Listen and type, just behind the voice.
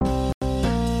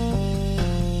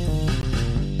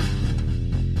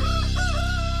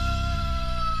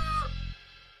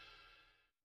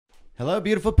Hello,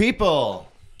 beautiful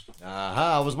people.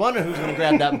 I was wondering who's going to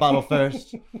grab that bottle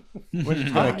first. We're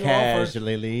just going to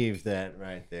casually leave that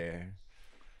right there.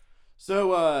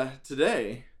 So,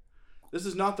 today, this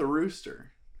is not the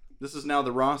Rooster. This is now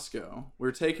the Roscoe.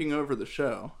 We're taking over the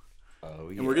show. Oh,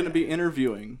 yeah. And we're going to be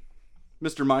interviewing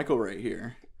Mr. Michael right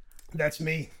here. That's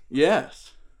me.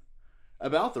 Yes.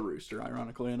 About the Rooster,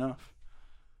 ironically enough.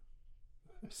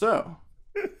 So,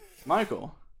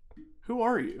 Michael, who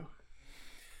are you?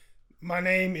 My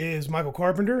name is Michael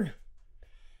Carpenter.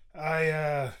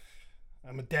 I'm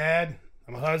a dad.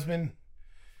 I'm a husband.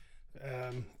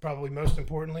 Probably most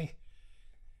importantly,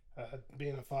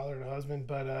 being a father and a husband.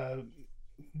 But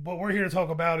what we're here to talk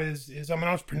about is I'm an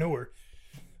entrepreneur.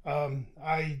 I'm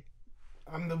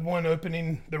the one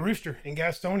opening the Rooster in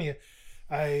Gastonia.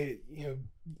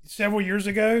 Several years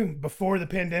ago, before the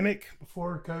pandemic,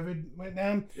 before COVID went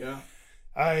down. Yeah.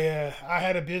 I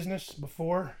had a business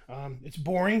before. It's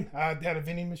boring. I had a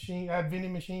vending machine. I had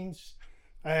vending machines.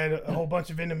 I had a whole bunch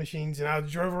of vending machines, and I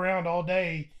drove around all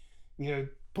day,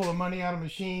 pulling money out of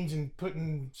machines and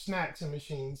putting snacks in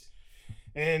machines.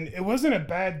 And it wasn't a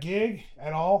bad gig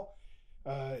at all.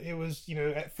 It was,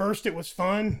 at first it was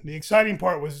fun. The exciting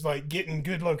part was like getting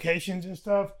good locations and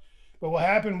stuff. But what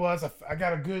happened was I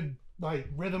got a good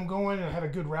rhythm going, and I had a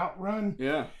good route run.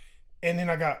 Yeah. And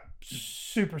then I got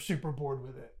super, super bored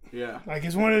with it. Yeah.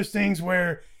 It's one of those things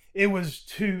where it was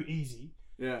too easy.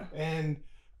 Yeah. And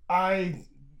I,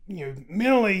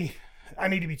 mentally, I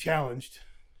need to be challenged.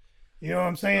 You know what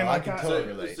I'm saying? I can totally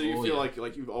relate. So you feel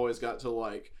like you've always got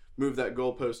to move that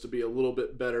goalpost to be a little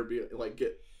bit better,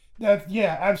 get that.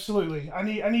 Yeah, absolutely. I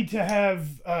need to have,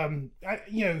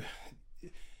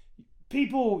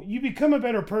 people, you become a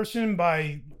better person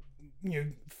by,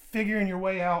 figuring your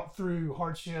way out through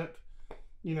hardship.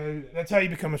 That's how you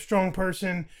become a strong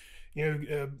person.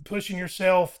 Pushing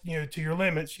yourself, to your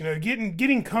limits.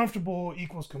 Getting comfortable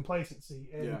equals complacency,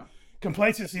 and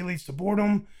complacency leads to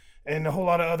boredom and a whole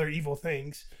lot of other evil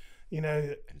things.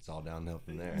 It's all downhill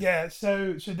from there. Yeah.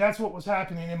 So that's what was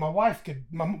happening, and my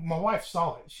wife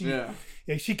saw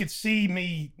it. She could see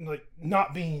me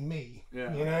not being me.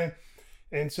 Yeah.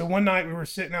 And so one night we were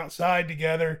sitting outside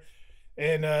together,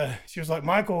 and she was like,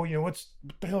 "Michael, what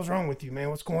the hell's wrong with you, man?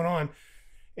 What's going on?"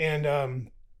 And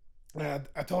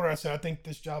I told her, I said, "I think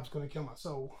this job's going to kill my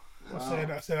soul." Wow.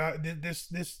 I said,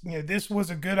 this was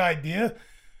a good idea,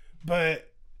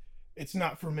 but it's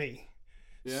not for me.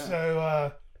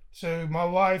 Yeah. So my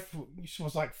wife, she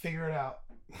was like, "Figure it out."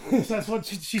 That's what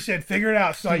she said. Figure it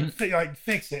out. So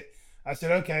fix it. I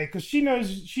said, okay, because she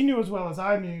knew as well as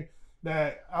I knew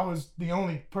that I was the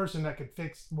only person that could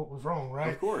fix what was wrong, right?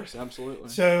 Of course, absolutely.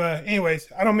 So,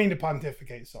 anyways, I don't mean to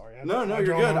pontificate. Sorry. No, you're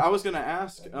good. I was going to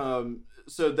ask.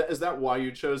 Is that why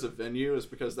you chose a venue? Is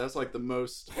because that's the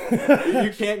most.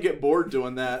 You can't get bored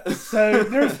doing that. So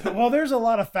there's a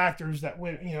lot of factors that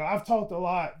went. I've talked a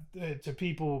lot to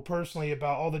people personally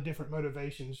about all the different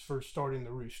motivations for starting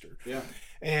the Rooster. Yeah.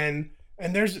 And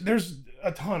there's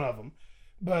a ton of them,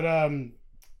 but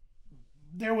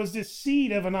there was this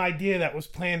seed of an idea that was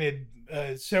planted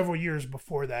several years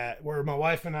before that, where my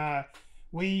wife and I,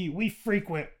 we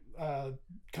frequent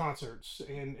concerts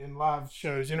and live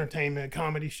shows, entertainment,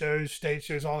 comedy shows, stage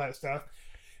shows, all that stuff.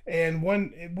 And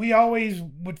we always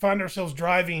would find ourselves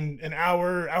driving an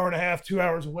hour and a half, 2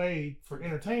 hours away for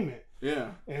entertainment. Yeah.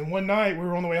 And one night we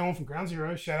were on the way home from Ground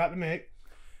Zero. Shout out to Mick.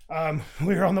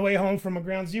 We were on the way home from a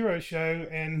Ground Zero show,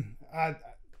 and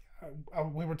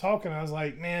we were talking. I was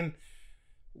like, man,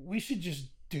 we should just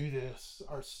do this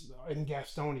in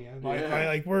Gastonia.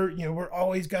 We're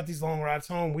always got these long rides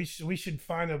home. We should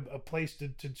find a place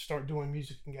to start doing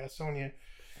music in Gastonia.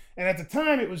 And at the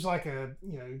time, it was like a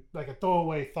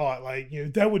throwaway thought,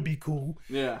 that would be cool.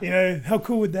 Yeah. How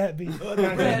cool would that be?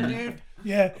 Brand new.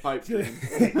 Yeah. Pipe dream.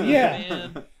 Yeah.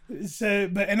 So,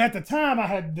 and at the time, I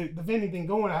had the vending thing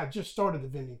going. I had just started the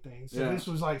vending thing. So this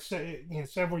was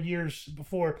several years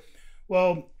before.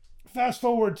 Well, fast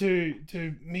forward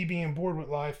to me being bored with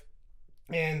life,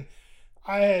 and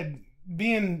I had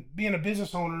being a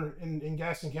business owner in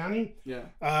Gaston County. Yeah.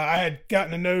 I had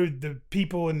gotten to know the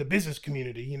people in the business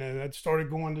community. I'd started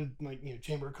going to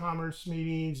Chamber of Commerce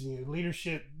meetings,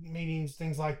 leadership meetings,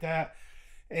 things like that.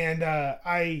 And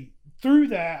through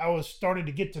that, I was starting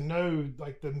to get to know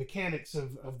the mechanics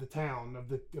of the town, of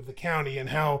the county, and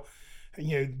how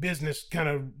business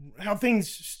how things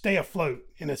stay afloat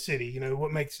in a city,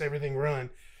 what makes everything run.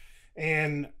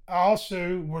 And I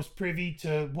also was privy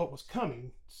to what was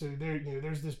coming. So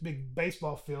there's this big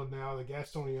baseball field now, the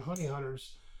Gastonia Honey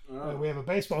Hunters. We have a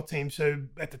baseball team. So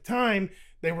at the time,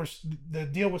 the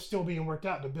deal was still being worked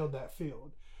out to build that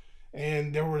field.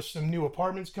 and there were some new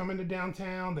apartments coming to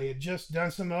downtown. They had just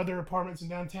done some other apartments in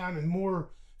downtown, and more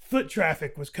foot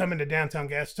traffic was coming to downtown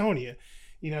Gastonia.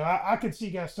 You know, I could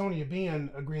see Gastonia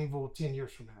being a Greenville 10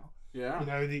 years from now. Yeah.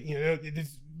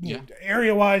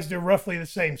 Area-wise, they're roughly the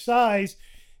same size.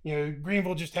 You know,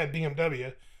 Greenville just had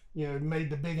BMW, you know, made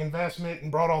the big investment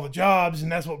and brought all the jobs,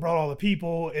 and that's what brought all the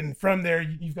people. And from there,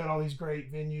 you've got all these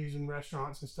great venues and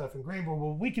restaurants and stuff in Greenville.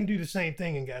 Well, we can do the same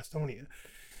thing in Gastonia.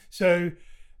 So,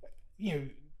 you know,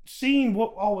 seeing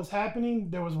what all was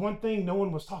happening, there was one thing no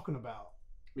one was talking about.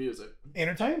 Music.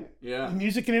 Entertainment. Yeah.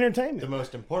 Music and entertainment. The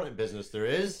most important business there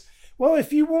is. Well,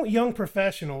 if you want young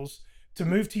professionals to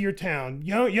move to your town,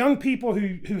 young people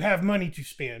who have money to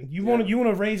spend, you want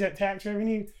to raise that tax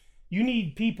revenue, you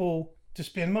need people to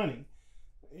spend money.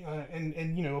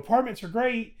 And you know, apartments are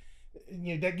great.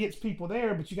 You know, that gets people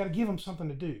there, but you got to give them something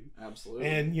to do. Absolutely.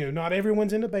 And you know, not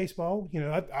everyone's into baseball. You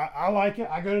know, I like it.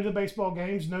 I go to the baseball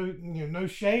games. No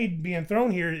shade being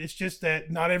thrown here. It's just that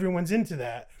not everyone's into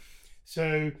that.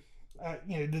 So,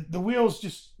 you know, the wheels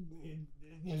just,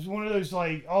 it's one of those,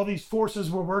 like, all these forces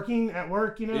were working at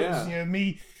work, you know. Yeah. It was, you know,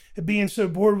 me being so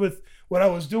bored with what I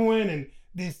was doing, and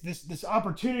this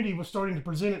opportunity was starting to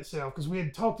present itself, because we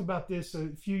had talked about this a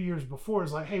few years before.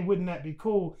 It's like, hey, wouldn't that be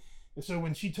cool? And so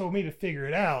when she told me to figure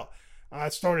it out, I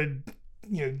started,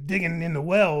 you know, digging in the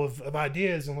well of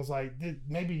ideas, and was like,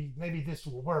 maybe this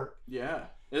will work. Yeah,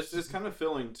 it's kind of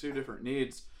filling two different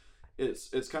needs.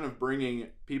 It's kind of bringing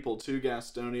people to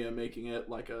Gastonia, making it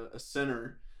like a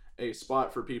center, a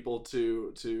spot for people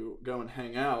to go and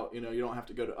hang out. You know, you don't have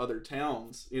to go to other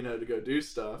towns, you know, to go do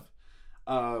stuff.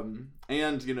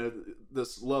 And you know,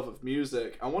 this love of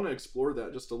music, I want to explore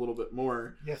that just a little bit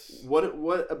more. Yes.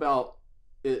 What about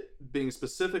it being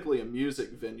specifically a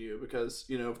music venue? Because,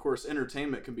 you know, of course,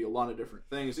 entertainment can be a lot of different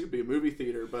things. It could be a movie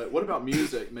theater, but what about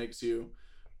music makes you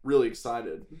really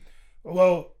excited?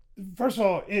 Well, first of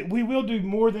all, we will do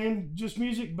more than just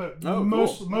music, but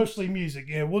mostly music.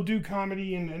 Yeah, we'll do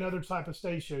comedy and other type of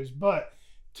stage shows. But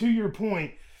to your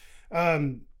point,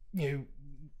 you know,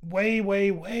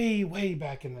 way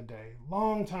back in the day,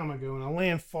 long time ago, in a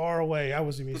land far away, I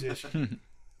was a musician.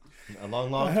 A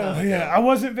long time ago. Yeah, I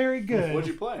wasn't very good. What'd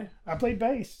you play? I played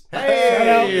bass.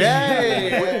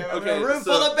 Hey, Okay, a room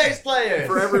so full of bass players.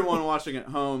 For everyone watching at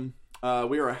home,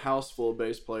 we are a house full of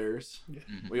bass players.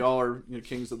 We all are, you know,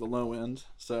 kings of the low end.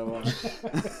 So,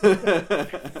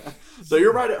 so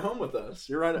you're right at home with us.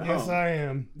 You're right at home. Yes, I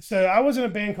am. So I was in a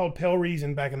band called Pale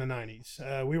Reason back in the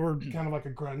 90s. We were kind of like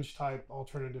a grunge type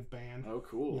alternative band. Oh,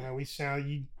 cool. You know,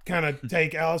 you kind of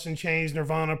take Alice in Chains,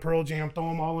 Nirvana, Pearl Jam, throw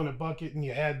them all in a bucket, and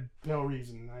you had Pale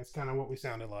Reason. That's kind of what we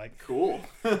sounded like. Cool.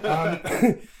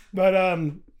 But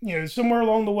you know, somewhere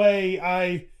along the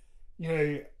way, you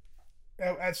know,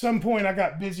 at some point I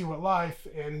got busy with life,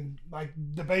 and like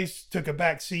the bass took a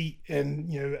back seat, and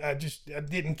you know, I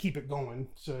didn't keep it going.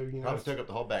 So, you know, Probably took up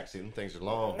the whole backseat. Them things are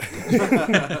long.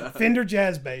 Fender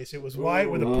jazz bass. It was white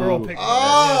with a pearl pick.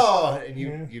 Oh,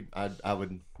 and I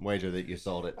would wager that you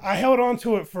sold it. I held on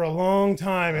to it for a long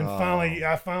time, and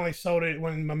I finally sold it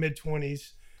when in my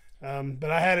mid-20s. But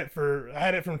I had it from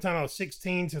the time I was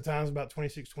 16 to the time I was about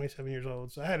 26, 27 years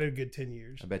old. So I had it a good 10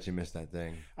 years. I bet you missed that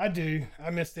thing. I do.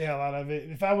 I missed the hell out of it.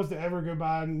 If I was to ever go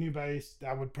buy a new bass,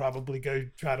 I would probably go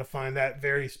try to find that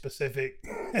very specific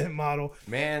model.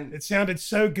 Man, It sounded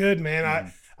so good,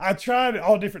 man. I tried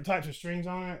all different types of strings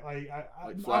on it,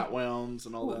 like flat wounds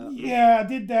and all that. Yeah, I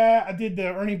did that. I did the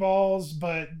Ernie balls,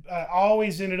 but I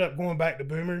always ended up going back to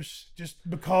boomers just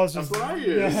because That's of what I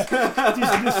use. just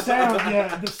the sound.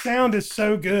 Yeah, the sound is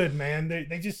so good, man.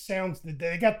 They just sound.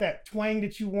 They got that twang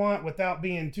that you want without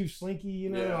being too slinky. You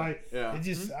know, I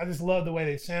just love the way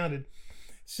they sounded.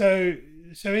 So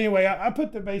anyway, I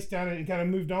put the bass down and kind of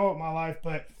moved on with my life,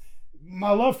 but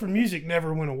my love for music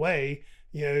never went away.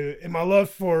 You know, and my love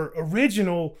for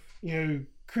original, you know,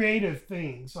 creative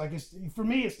things. Like, for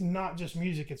me, it's not just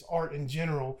music; it's art in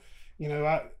general. You know,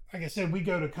 like I said, we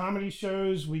go to comedy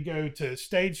shows, we go to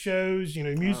stage shows, you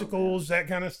know, musicals, that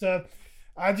kind of stuff.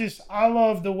 I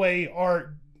love the way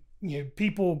art, you know,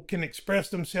 people can express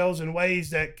themselves in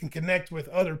ways that can connect with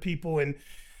other people. And,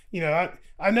 you know,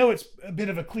 I know it's a bit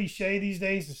of a cliche these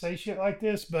days to say shit like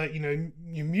this, but, you know,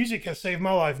 music has saved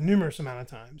my life numerous amount of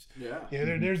times. Yeah. You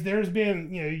know, there's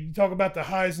been, you know, you talk about the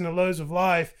highs and the lows of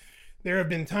life. There have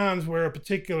been times where a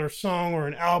particular song or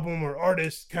an album or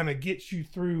artist kind of gets you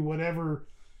through whatever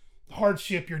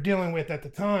hardship you're dealing with at the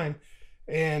time.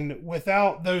 And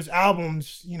without those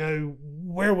albums, you know,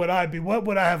 where would I be? What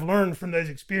would I have learned from those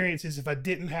experiences if I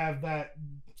didn't have that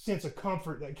sense of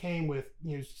comfort that came with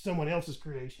someone else's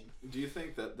creation. Do you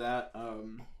think that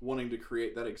wanting to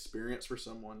create that experience for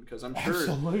someone, because I'm sure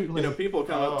Absolutely. People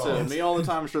come up to me all the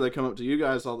time. I'm sure they come up to you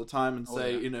guys all the time and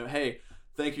say, hey,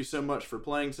 thank you so much for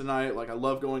playing tonight. Like, I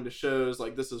love going to shows.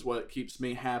 Like, this is what keeps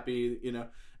me happy.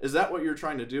 Is that what you're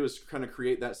trying to do? Is kind of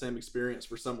create that same experience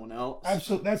for someone else?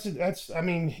 Absolutely. That's. I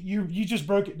mean, you just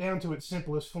broke it down to its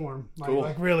simplest form. Cool.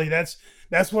 Like really, that's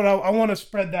what I want to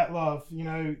spread that love.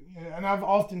 And I've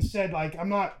often said, like,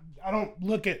 I don't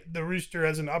look at the Rooster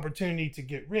as an opportunity to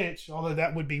get rich, although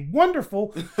that would be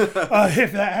wonderful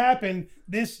if that happened.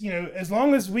 This, as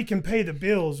long as we can pay the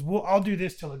bills, I'll do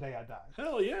this till the day I die.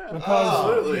 Hell yeah!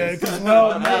 Because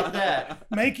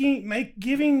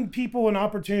giving people an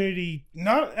opportunity.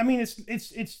 It's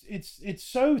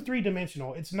so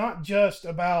 3-dimensional. It's not just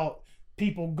about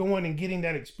people going and getting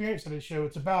that experience at a show.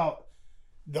 It's about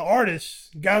the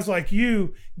artists, guys like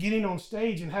you, getting on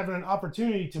stage and having an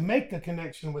opportunity to make a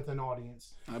connection with an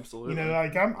audience. Absolutely.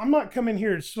 Like I'm not coming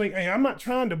here to swing. I'm not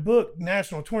trying to book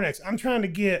national tour acts. I'm trying to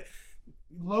get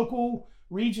local,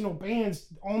 regional bands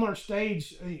on our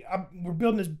stage. We're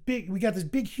building this we got this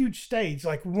big, huge stage.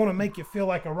 Like, we want to make you feel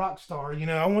like a rock star.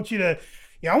 I want you to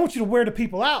wear the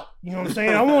people out. You know what I'm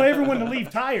saying? I want everyone to leave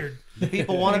tired. The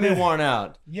people want to be worn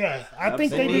out. Yeah, I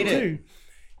think they do too.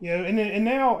 And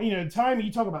now, timing,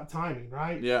 you talk about timing,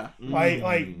 right? Yeah.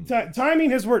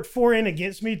 Timing has worked for and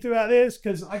against me throughout this,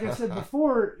 because like I said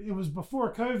before, it was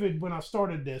before COVID when I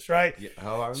started this, right?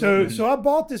 Yeah. So I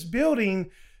bought this building,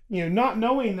 not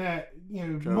knowing that,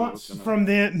 months from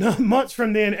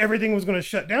then, everything was going to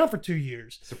shut down for 2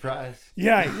 years. Surprise.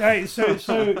 Yeah. Right. So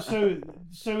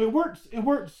it worked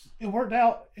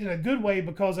out in a good way,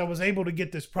 because I was able to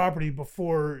get this property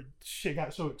before shit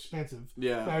got so expensive.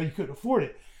 Yeah. Now you couldn't afford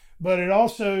it. But it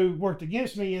also worked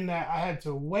against me in that I had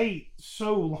to wait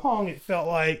so long, it felt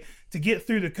like, to get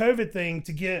through the COVID thing,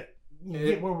 to get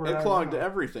where we're at. It clogged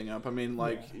everything up. I mean,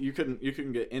 you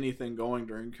couldn't get anything going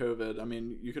during COVID. I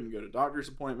mean, you couldn't go to doctor's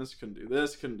appointments, you couldn't do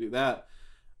this, couldn't do that.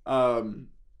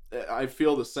 I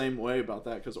feel the same way about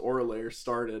that, because Auralayer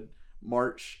started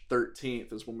March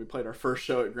 13th is when we played our first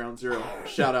show at Ground Zero.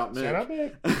 Shout out Mick. Shout out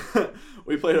Mick.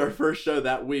 We played our first show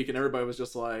that week, and everybody was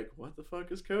just like, what the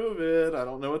fuck is COVID? I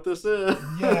don't know what this is.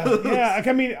 Yeah.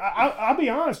 I mean, I'll be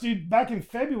honest, dude. Back in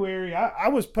February, I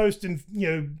was posting,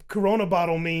 Corona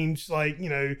bottle memes, like,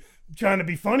 trying to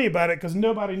be funny about it, because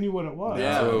nobody knew what it was.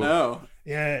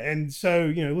 Yeah, and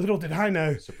so, little did I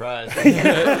know. Surprise.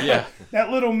 Yeah. That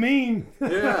little meme.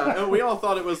 Yeah, and we all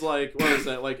thought it was like, what is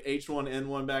that, like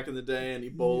H1N1 back in the day, and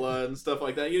Ebola and stuff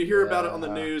like that. You hear about it on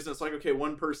the news, and it's like, okay,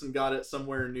 one person got it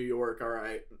somewhere in New York, all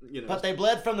right. But they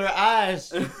bled from their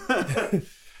eyes.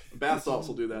 Bath salts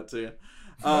will do that to you.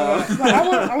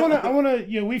 I want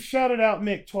to. We've shouted out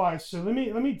Mick twice, so let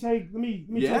me take a minute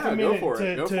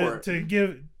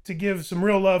to give some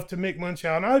real love to Mick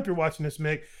Munchow, and I hope you're watching this,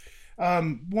 Mick.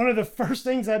 One of the first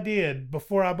things I did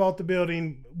before I bought the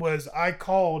building was I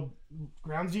called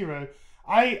Ground Zero.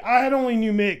 I had only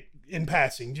knew Mick in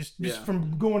passing, just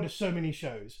from going to so many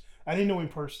shows. I didn't know him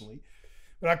personally,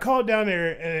 but I called down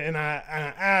there and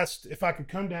I asked if I could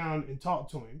come down and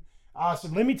talk to him. I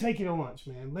said, let me take you to lunch,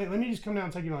 man. Let me just come down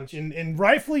and take you to lunch. And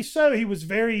rightfully so, he was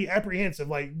very apprehensive.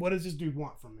 Like, what does this dude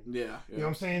want from me? Yeah. You know what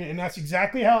I'm saying? And that's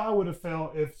exactly how I would have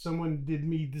felt if someone did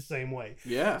me the same way.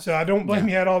 Yeah. So I don't blame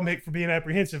you at all, Mick, for being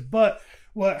apprehensive. But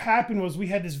what happened was we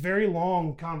had this very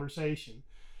long conversation.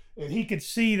 And he could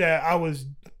see that I was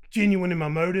genuine in my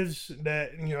motives,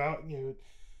 that,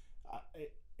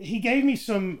 he gave me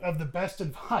some of the best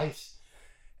advice.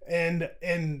 And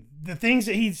the things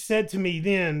that he said to me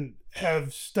then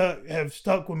have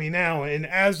stuck with me now. And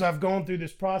as I've gone through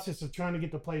this process of trying to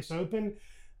get the place open,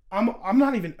 I'm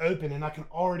not even open, and I can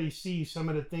already see some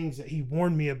of the things that he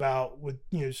warned me about with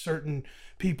certain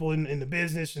people in the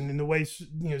business, and in the way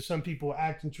some people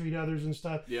act and treat others and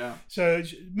stuff. Yeah. So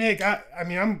Mick, I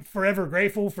mean, I'm forever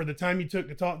grateful for the time you took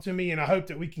to talk to me, and I hope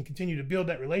that we can continue to build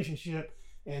that relationship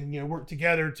and work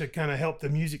together to kind of help the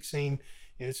music scene.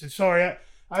 So sorry.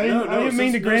 I didn't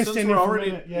mean to grandstand.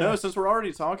 Since we're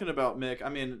already talking about Mick, I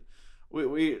mean,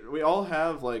 we all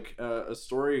have like a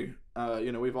story.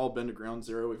 We've all been to Ground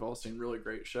Zero. We've all seen really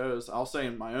great shows. I'll say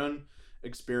in my own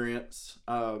experience,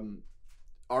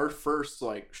 our first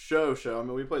like show. I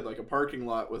mean, we played like a parking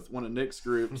lot with one of Nick's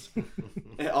groups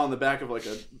on the back of like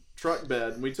a truck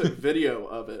bed, and we took video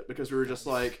of it because we were just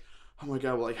like, oh my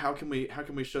god, well, like how can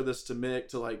we show this to Mick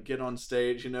to like get on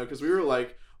stage? Because we were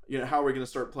like, how are we going to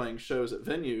start playing shows at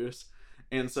venues?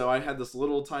 And so I had this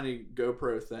little tiny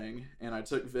GoPro thing, and I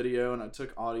took video and I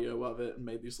took audio of it and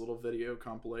made these little video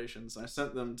compilations. And I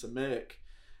sent them to Mick,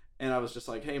 And I was just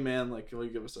like, hey man, like, can you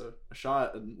give us a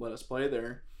shot and let us play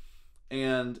there?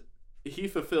 And he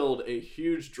fulfilled a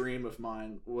huge dream of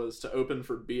mine, was to open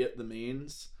for Be It the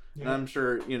Means. Yeah. And I'm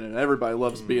sure, you know, everybody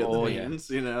loves Be It the Means.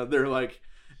 Yeah. You know, they're like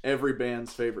every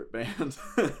band's favorite band.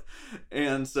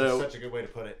 And so... That's such a good way to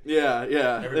put it. Yeah.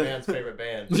 Every band's favorite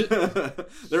band.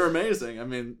 They're amazing. I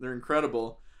mean, they're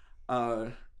incredible.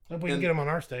 Hope we can get them on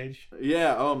our stage.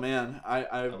 Yeah, oh man.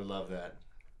 I would love that.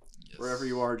 Yes. Wherever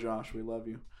you are, Josh, we love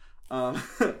you.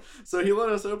 So he let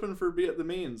us open for Be It the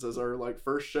Means as our like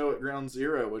first show at Ground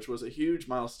Zero, which was a huge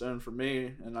milestone for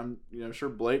me. And I'm sure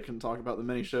Blake can talk about the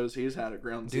many shows he's had at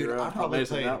Ground Zero. How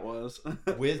amazing that was.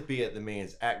 With Be It the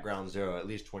Means at Ground Zero at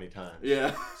least 20 times.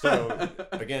 Yeah. So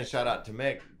again, shout out to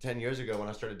Mick. 10 years ago when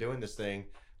I started doing this thing,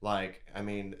 like, I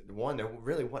mean, there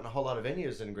really wasn't a whole lot of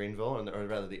venues in Greenville, or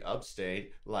rather the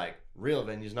upstate, like real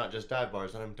venues, not just dive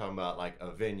bars. And I'm talking about like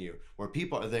a venue where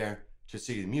people are there to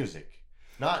see the music.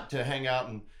 Not to hang out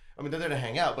I mean, they're there to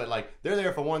hang out, but like they're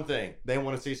there for one thing. They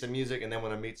want to see some music and they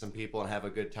want to meet some people and have a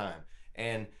good time.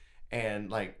 And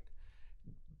like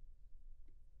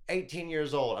 18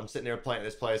 years old, I'm sitting there playing at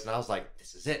this place and I was like,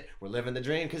 this is it. We're living the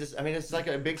dream. Cause it's like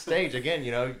a big stage. Again,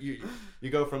 you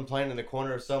go from playing in the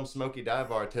corner of some smoky dive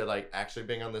bar to like actually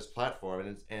being on this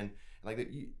platform. And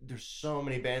there's so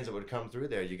many bands that would come through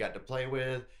there you got to play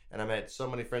with. And I met so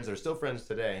many friends that are still friends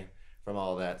today from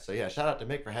all that. So yeah, shout out to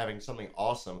Mick for having something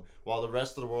awesome while the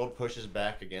rest of the world pushes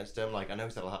back against him. Like I know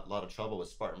he's had a lot of trouble with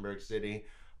Spartanburg City,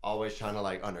 always trying to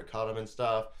like undercut him and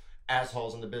stuff.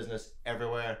 Assholes in the business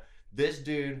everywhere. This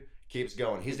dude keeps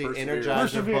going. He's the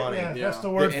Energizer Bunny. Yeah, that's the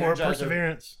word for it,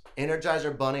 perseverance.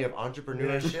 Energizer Bunny of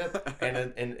entrepreneurship.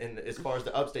 and as far as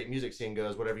the upstate music scene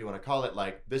goes, whatever you want to call it,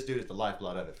 like this dude is the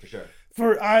lifeblood of it for sure.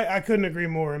 I couldn't agree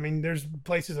more. I mean, there's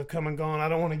places have come and gone. I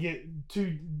don't want to get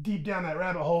too deep down that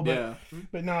rabbit hole,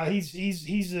 but no,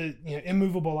 he's a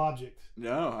immovable object.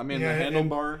 No, I mean the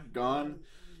handlebar gone.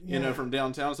 From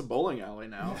downtown, it's a bowling alley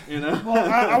now. Well,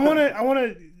 I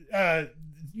want to.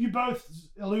 You both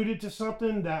alluded to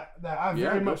something that I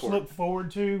very much look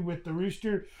forward to with the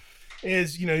Rooster.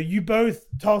 Is you both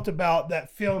talked about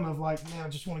that feeling of like, man, I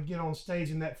just want to get on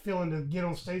stage, and that feeling to get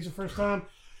on stage the first time.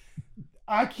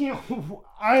 I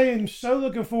am so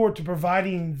looking forward to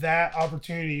providing that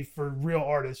opportunity for real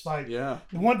artists. Like,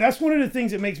 that's one of the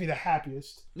things that makes me the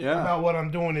happiest about what I'm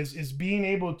doing is being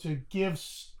able to give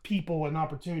people an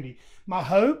opportunity. My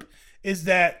hope is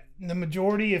that the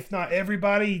majority, if not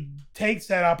everybody, takes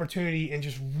that opportunity and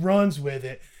just runs with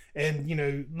it.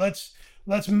 And,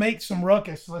 let's make some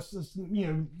ruckus. Let's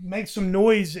make some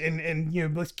noise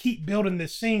and let's keep building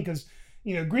this scene because,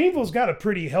 Greenville's got a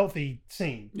pretty healthy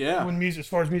scene as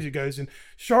far as music goes. And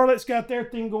Charlotte's got their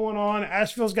thing going on.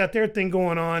 Asheville's got their thing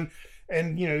going on.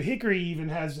 And, Hickory even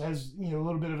has a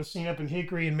little bit of a scene up in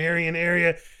Hickory and Marion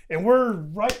area. And we're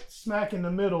right smack in the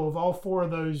middle of all four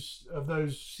of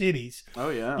those cities. Oh,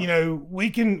 yeah. We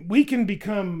can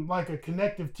become like a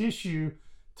connective tissue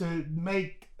to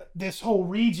make this whole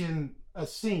region a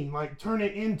scene, like turn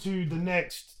it into the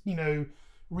next,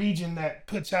 region that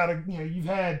puts out you've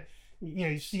had,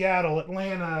 Seattle,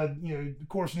 Atlanta, of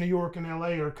course, New York and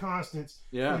LA are constants.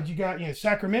 Yeah. But you got,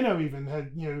 Sacramento even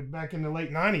had, back in the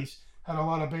late 90s, had a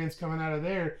lot of bands coming out of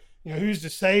there. Who's to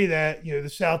say that, the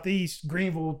Southeast,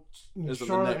 Greenville,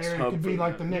 Charlotte area could be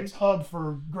like the next hub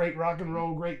for great rock and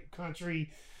roll, great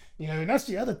country, and that's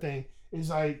the other thing is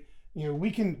like,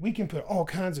 we can put all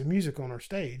kinds of music on our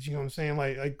stage. You know what I'm saying?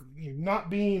 Like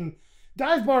not being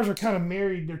dive bars are kind of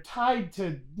married. They're tied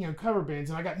to cover bands,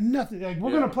 and I got nothing. Like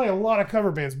we're gonna play a lot of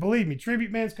cover bands. Believe me,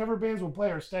 tribute bands, cover bands will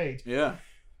play our stage. Yeah.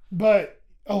 But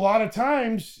a lot of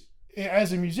times,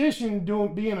 as a musician,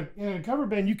 being in a cover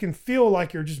band, you can feel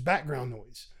like you're just background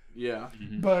noise. Yeah.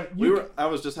 Mm-hmm. But I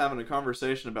was just having a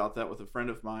conversation about that with a friend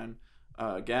of mine,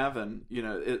 Gavin.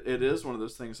 It is one of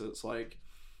those things that's like.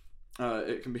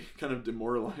 It can be kind of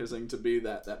demoralizing to be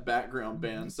that background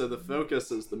band. So the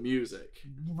focus is the music,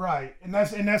 right? And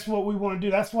that's what we want to do.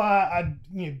 That's why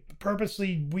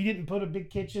purposely we didn't put a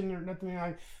big kitchen or nothing.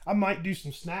 I might do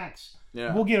some snacks.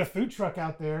 Yeah, we'll get a food truck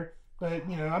out there, but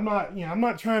I'm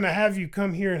not trying to have you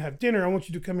come here and have dinner. I want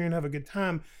you to come here and have a good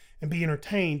time and be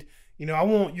entertained. I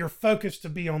want your focus to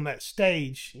be on that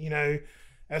stage.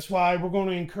 That's why we're going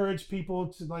to encourage people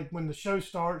to, like, when the show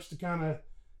starts, to kind of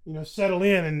settle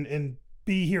in and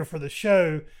be here for the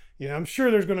show. I'm sure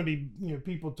there's going to be,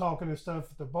 people talking and stuff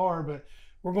at the bar, but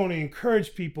we're going to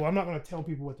encourage people. I'm not going to tell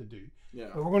people what to do. Yeah.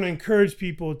 But we're going to encourage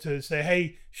people to say,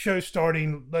 hey, show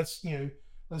starting. Let's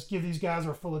give these guys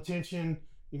our full attention.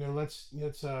 Let's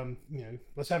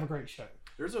have a great show.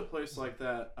 There's a place like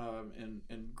that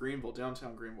in Greenville,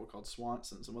 downtown Greenville, called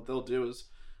Swanson's. And what they'll do is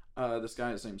this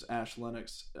guy, his name's Ash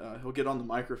Lennox. He'll get on the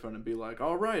microphone and be like,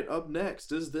 "All right, up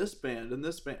next is this band and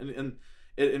this band," and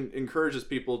it encourages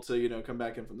people to come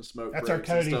back in from the smoke That's breaks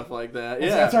our and Cody. stuff like that.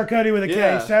 That's our Cody with a K.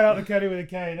 Yeah. Shout out to Cody with a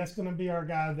K. That's going to be our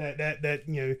guy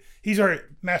that he's our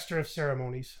master of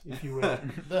ceremonies, if you will.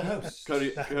 The host.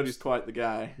 Cody's quite the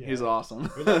guy. Yeah. He's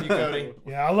awesome. We love you, Cody.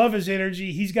 Yeah, I love his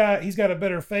energy. He's got a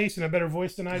better face and a better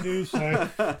voice than I do, so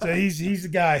he's the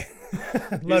guy.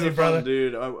 Love you, brother. Fun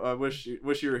dude. I wish you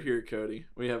were here, Cody.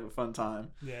 We have a fun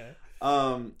time. Yeah.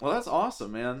 Well, that's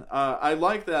awesome, man. I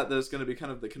like that it's going to be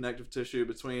kind of the connective tissue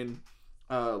between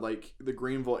like the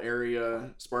Greenville area,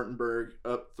 Spartanburg,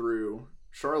 up through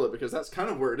Charlotte, because that's kind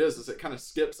of where it is it kind of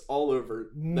skips all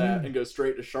over that and goes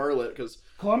straight to Charlotte, because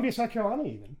Columbia, South Carolina,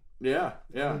 even. Yeah.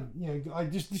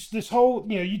 Like just this whole,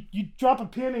 you drop a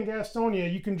pin in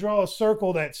Gastonia, you can draw a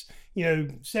circle that's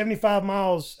 75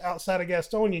 miles outside of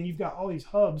Gastonia, and you've got all these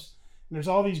hubs, and there's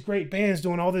all these great bands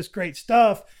doing all this great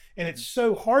stuff, and it's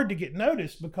so hard to get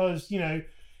noticed because even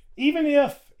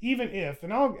if,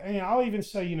 and I'll even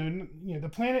say, the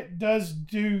Planet does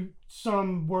do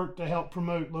some work to help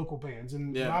promote local bands,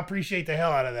 and I appreciate the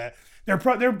hell out of that.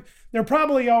 They're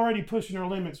probably already pushing their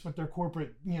limits with their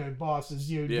corporate, bosses,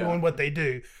 doing what they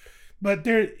do. But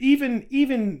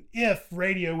even if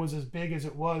radio was as big as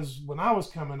it was when I was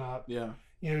coming up,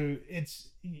 it's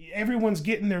everyone's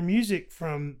getting their music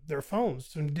from their phones,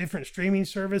 from different streaming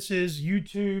services,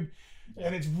 YouTube,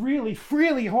 and it's really,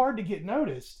 really hard to get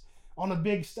noticed on a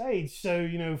big stage. So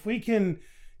if we can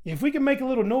make a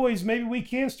little noise, maybe we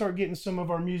can start getting some of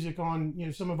our music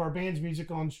on, some of our band's music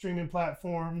on streaming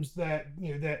platforms that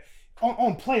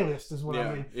on playlists is what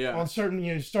I mean. Yeah. On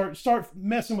certain, start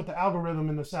messing with the algorithm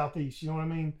in the Southeast. You know what I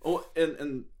mean? Oh,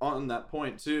 and on that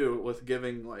point too, with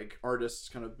giving like artists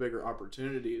kind of bigger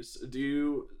opportunities, do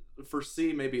you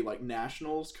foresee maybe like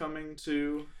nationals coming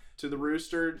to the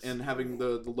Rooster and having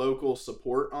the local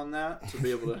support on that to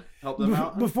be able to help them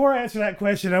out? Before I answer that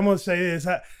question, I'm going to say this.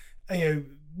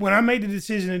 When I made the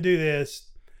decision to do this,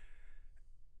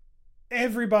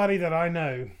 everybody that I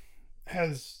know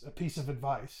has a piece of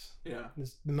advice. Yeah.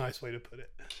 Is the nice way to put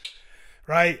it.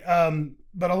 Right?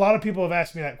 But a lot of people have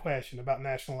asked me that question about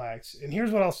national acts. And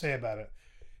here's what I'll say about it.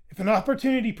 If an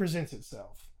opportunity presents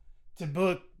itself to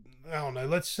book, I don't know,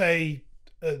 let's say,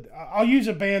 I'll use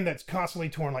a band that's constantly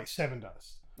touring, like Seven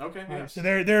Dust. Okay. Right? So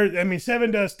they're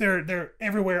Seven Dust, they're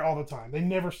everywhere all the time. They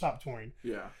never stop touring.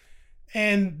 Yeah.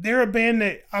 And they're a band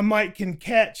that I can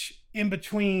catch in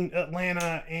between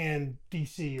Atlanta and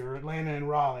DC or Atlanta and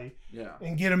Raleigh. Yeah.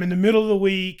 And get them in the middle of the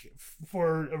week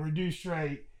for a reduced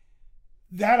rate.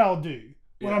 That I'll do.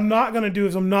 Yeah. What I'm not going to do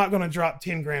is I'm not going to drop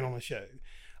 10 grand on the show.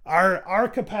 Our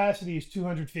capacity is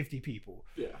 250 people.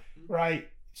 Yeah. Right.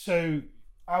 So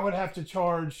I would have to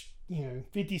charge,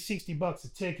 $50-$60 a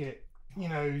ticket.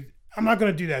 I'm not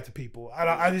going to do that to people.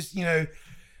 I just,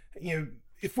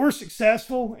 if we're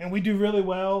successful and we do really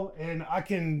well and I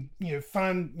can,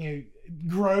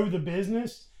 grow the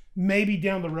business, maybe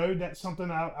down the road, that's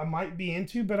something I might be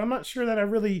into, but I'm not sure that I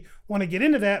really want to get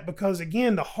into that because,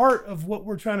 again, the heart of what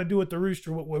we're trying to do at the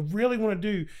Rooster, what we really want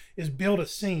to do is build a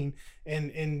scene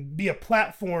and be a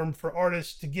platform for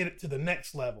artists to get it to the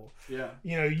next level. Yeah.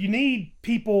 You need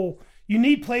people, you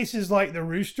need places like the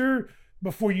Rooster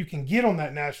before you can get on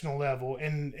that national level.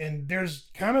 And there's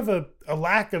kind of a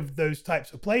lack of those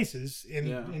types of places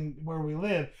in where we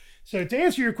live. So to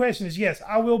answer your question is, yes,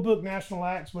 I will book national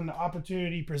acts when the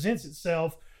opportunity presents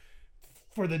itself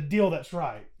for the deal that's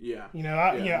right. Yeah.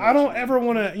 I don't ever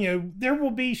want to, there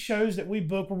will be shows that we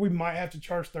book where we might have to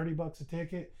charge $30 a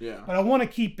ticket. Yeah. But I want to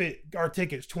keep our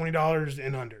tickets $20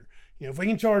 and under. If we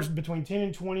can charge between 10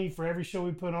 and 20 for every show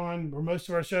we put on or most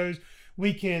of our shows,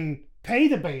 we can pay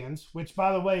the bands, which,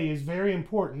 by the way, is very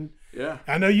important. Yeah.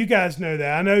 I know you guys know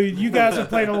that. I know you guys have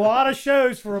played a lot of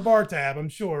shows for a bar tab, I'm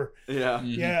sure. Yeah.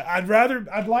 Mm-hmm. Yeah.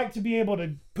 I'd like to be able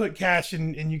to put cash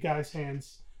in you guys'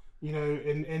 hands,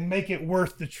 and make it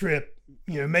worth the trip,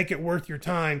 make it worth your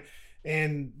time.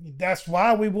 And that's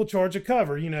why we will charge a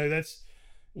cover. That's,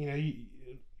 you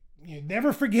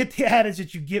never forget the adage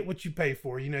that you get what you pay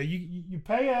for. You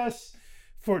pay us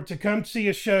to come see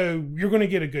a show, you're going to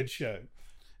get a good show.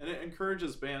 And it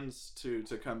encourages bands to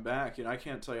come back. I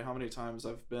can't tell you how many times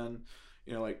I've been,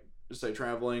 like, say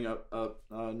traveling up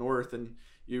north, and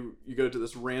you go to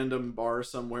this random bar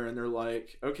somewhere, and they're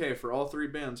like, okay, for all three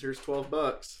bands, here's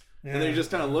 $12. Yeah. And then you just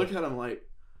kind of look at them like,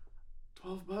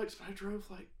 $12, but I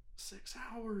drove like 6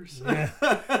 hours. Yeah.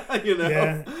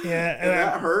 Yeah. And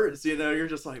that hurts. You're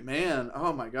just like, man,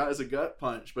 oh my God, it's a gut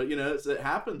punch. But it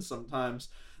happens sometimes.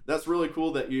 That's really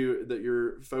cool that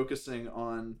you're focusing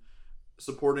on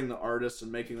supporting the artists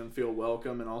and making them feel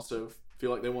welcome and also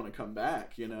feel like they want to come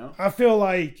back, you know? I feel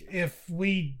like if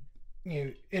we,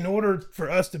 in order for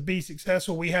us to be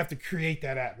successful, we have to create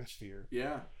that atmosphere.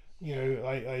 Yeah.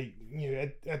 Again,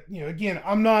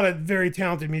 I'm not a very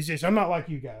talented musician. I'm not like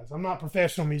you guys. I'm not a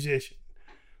professional musician.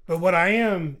 But what I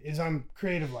am is I'm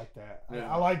creative like that. Yeah.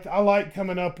 I like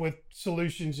coming up with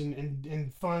solutions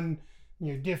and fun,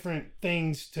 different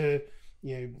things to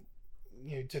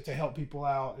help people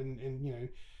out and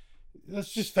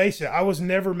let's just face it, I was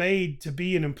never made to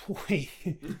be an employee.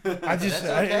 I just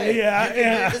That's okay.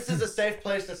 yeah. This is a safe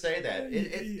place to say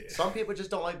that. Some people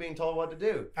just don't like being told what to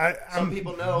do. Some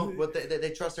people know what they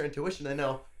trust their intuition. They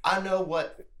know, I know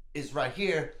what is right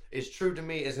here is true to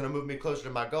me, is going to move me closer to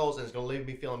my goals, and it's going to leave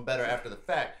me feeling better after the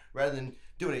fact. Rather than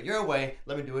doing it your way,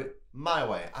 let me do it my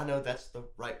way. I know that's the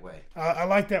right way. I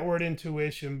like that word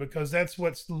intuition, because that's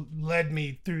what's led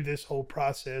me through this whole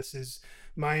process, is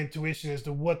my intuition as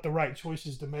to what the right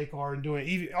choices to make are and doing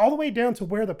it, all the way down to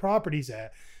where the property's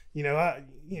at.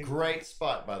 Great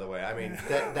spot, by the way. I mean,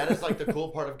 that is like the cool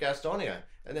part of Gastonia.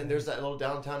 And then there's that little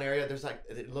downtown area. There's like,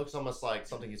 it looks almost like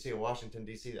something you see in Washington,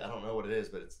 D.C. I don't know what it is,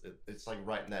 but it's like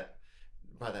right in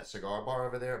by that cigar bar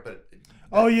over there. But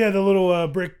the little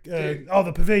brick,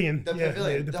 the pavilion. The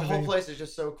pavilion. The pavilion. whole place is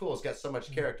just so cool. It's got so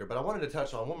much character. But I wanted to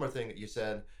touch on one more thing that you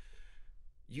said.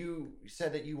 You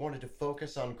said that you wanted to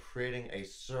focus on creating a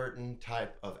certain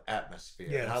type of atmosphere.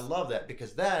 Yes. And I love that,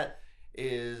 because that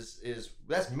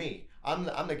that's me.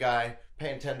 I'm the guy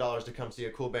paying $10 to come see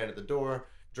a cool band at the door,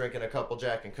 drinking a couple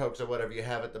Jack and Cokes or whatever you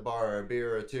have at the bar, or a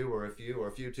beer or two, or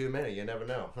a few too many. You never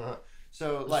know.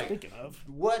 So, like, speaking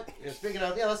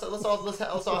of, yeah, let's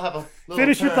all have a little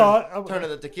finish your thought. Turn of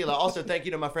the tequila. Also, thank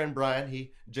you to my friend Brian.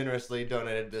 He generously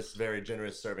donated this very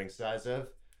generous serving size of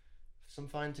some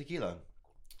fine tequila.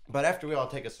 But after we all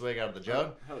take a swig out of the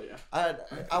jug, hell yeah.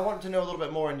 I want to know a little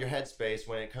bit more in your headspace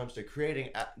when it comes to creating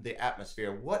the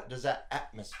atmosphere. What does that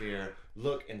atmosphere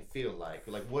look and feel like?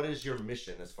 Like, what is your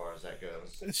mission as far as that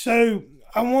goes? So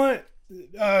I want,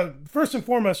 first and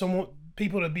foremost, I want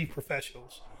people to be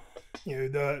professionals.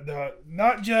 The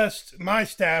not just my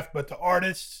staff, but the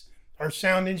artists, our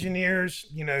sound engineers,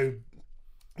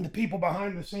 the people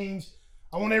behind the scenes.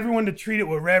 I want everyone to treat it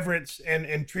with reverence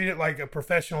and treat it like a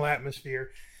professional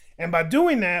atmosphere. And by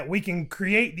doing that, we can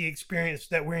create the experience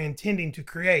that we're intending to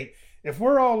create. If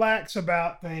we're all lax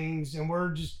about things and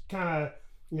we're just kind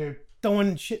of,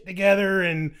 throwing shit together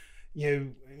and,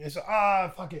 it's,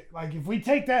 fuck it. Like, if we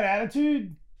take that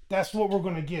attitude, that's what we're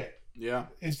going to get. Yeah.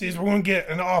 Is we're going to get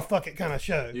an fuck it kind of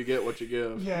show. You get what you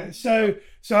give. Yeah. So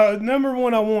number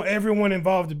one, I want everyone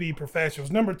involved to be professionals.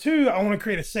 Number two, I want to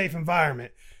create a safe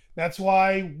environment. That's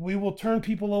why we will turn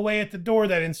people away at the door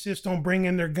that insist on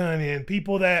bringing their gun in.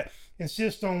 People that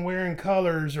insist on wearing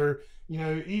colors or,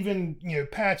 even,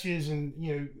 patches and,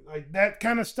 like that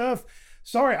kind of stuff.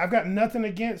 Sorry, I've got nothing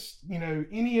against,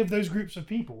 any of those groups of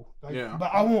people.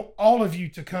 But I want all of you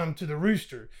to come to the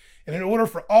Rooster. And in order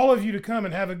for all of you to come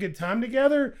and have a good time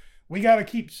together, we got to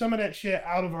keep some of that shit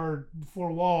out of our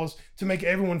four walls to make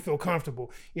everyone feel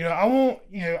comfortable. I want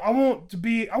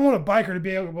a biker to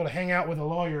be able to hang out with a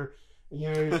lawyer,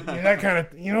 that kind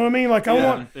of, you know what I mean? Like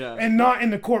and not in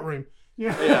the courtroom.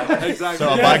 Yeah, exactly.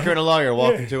 So a biker and a lawyer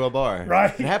walk into a bar.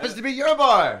 Right. It happens to be your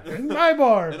bar. My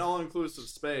bar. An all-inclusive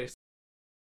space.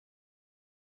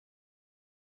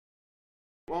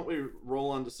 Why don't we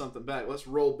roll onto something back? Let's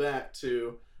roll back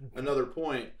to another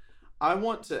point. I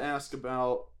want to ask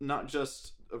about not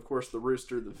just, of course, the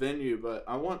Rooster, the venue, but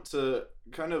I want to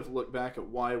kind of look back at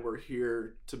why we're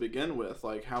here to begin with,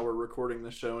 like how we're recording the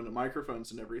show into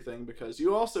microphones and everything, because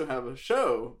you also have a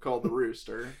show called The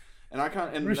Rooster. And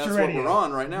Rooster that's Radio. what we're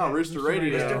on right now, Yeah, Rooster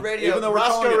Radio. Rooster Radio. Even though we're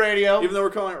Roscoe calling Radio. Even though we're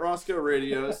calling it Roscoe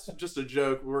Radio, it's just a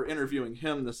joke. We're interviewing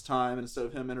him this time instead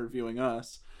of him interviewing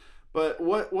us. But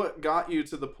what got you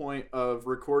to the point of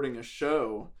recording a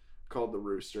show called The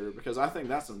Rooster? Because I think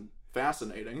that's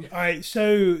fascinating. All right,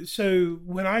 so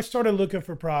when I started looking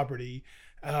for property,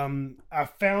 I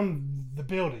found the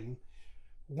building.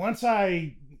 Once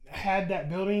I had that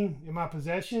building in my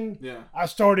possession, I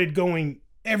started going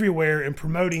everywhere and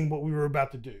promoting what we were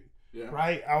about to do. Yeah.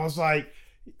 Right? I was like,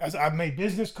 I made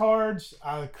business cards.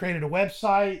 I created a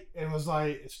website and was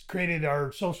like, created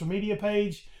our social media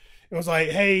page. It was like,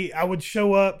 hey, I would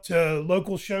show up to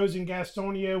local shows in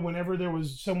Gastonia whenever there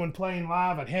was someone playing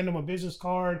live. I'd hand them a business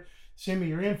card, send me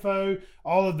your info.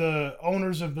 All of the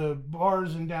owners of the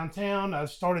bars in downtown, I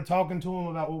started talking to them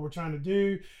about what we're trying to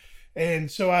do.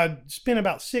 And so I spent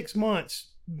about 6 months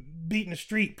beating the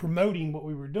street promoting what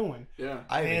we were doing. Yeah.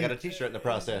 I even got a t-shirt in the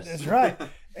process. That's right.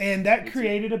 And that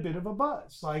created a bit of a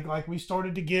buzz. Like we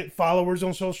started to get followers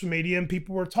on social media, and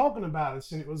people were talking about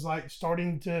us, and it was like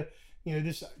starting to,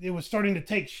 it was starting to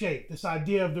take shape. This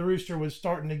idea of the Rooster was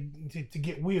starting to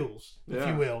get wheels, if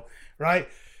you will, right?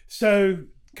 So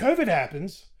COVID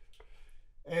happens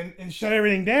and shut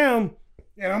everything down.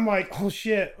 And I'm like, oh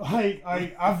shit!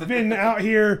 I've been out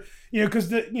here,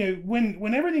 because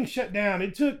when everything shut down,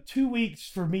 it took 2 weeks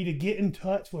for me to get in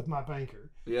touch with my banker.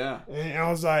 Yeah. And I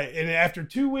was like, and after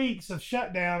 2 weeks of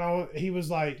shutdown, he was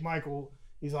like, Michael,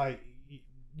 he's like,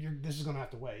 this is gonna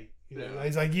have to wait.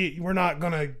 He's like, we're not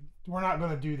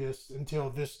gonna do this until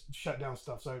this shutdown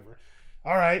stuff's over.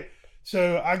 All right.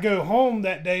 So I go home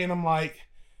that day, and I'm like,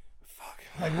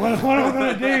 like, what am I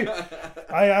going to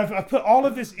do? I've put all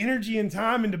of this energy and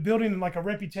time into building like a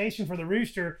reputation for the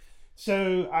Rooster.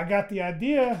 So I got the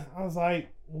idea. I was like,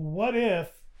 what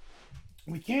if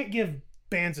we can't give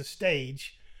bands a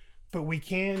stage, but we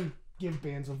can give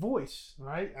bands a voice,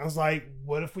 right? I was like,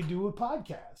 what if we do a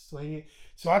podcast?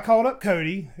 So I called up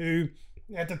Cody, who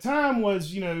at the time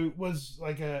was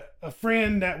like a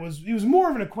friend he was more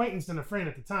of an acquaintance than a friend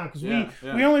at the time, because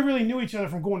we only really knew each other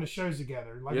from going to shows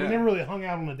together. Like we never really hung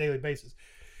out on a daily basis.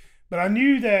 But I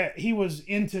knew that he was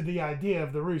into the idea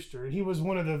of the Rooster, and he was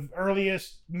one of the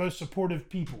earliest, most supportive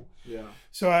people. Yeah.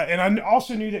 So I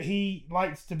also knew that he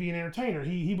likes to be an entertainer.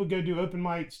 He would go do open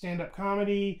mic stand-up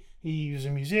comedy. He was a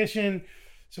musician.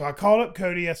 So I called up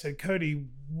Cody. I said, Cody,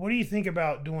 what do you think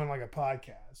about doing like a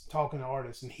podcast, talking to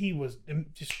artists? And he was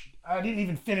just, I didn't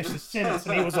even finish the sentence,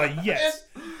 and he was like, yes.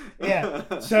 Yeah.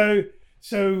 So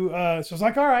I was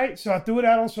like, all right. So I threw it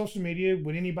out on social media.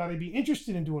 Would anybody be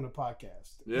interested in doing a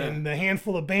podcast? Yeah. And the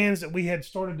handful of bands that we had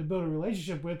started to build a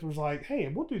relationship with was like, hey,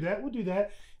 we'll do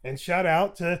that. And shout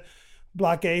out to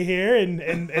Block A here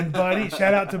and Buddy.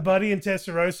 Shout out to Buddy and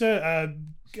Testarossa.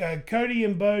 Cody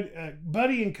and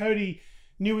Buddy and Cody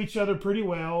knew each other pretty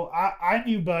well. I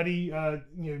knew Buddy,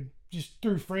 just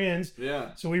through friends.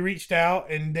 Yeah. So we reached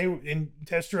out, and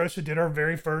Testarossa did our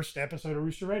very first episode of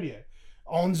Rooster Radio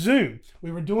on Zoom.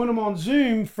 We were doing them on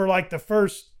Zoom for like the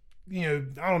first,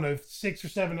 6 or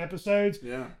 7 episodes.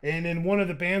 Yeah. And then one of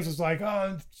the bands was like,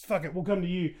 oh, fuck it, we'll come to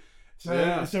you.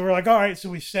 So we're like, all right. So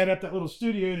we set up that little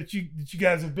studio that you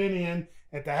guys have been in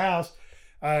at the house.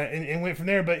 And went from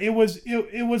there. But it was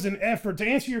an effort. To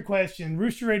answer your question,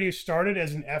 Rooster Radio started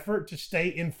as an effort to stay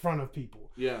in front of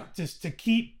people. Yeah. Just to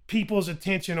keep people's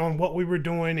attention on what we were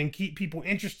doing and keep people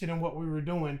interested in what we were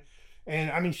doing.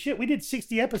 And I mean, shit, we did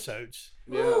 60 episodes.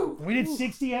 Yeah. We did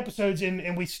 60 episodes,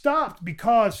 and we stopped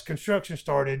because construction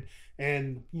started.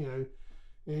 And, and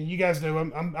you guys know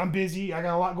I'm busy. I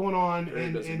got a lot going on.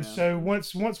 Very busy, and so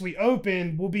once we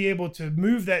open, we'll be able to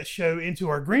move that show into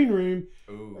our green room.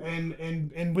 Ooh.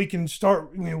 And we can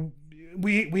start,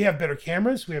 we have better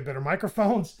cameras, we have better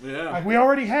microphones. Yeah. Like we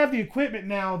already have the equipment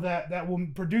now that will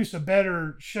produce a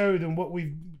better show than what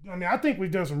I think we've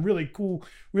done some really cool,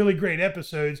 really great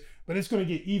episodes, but it's going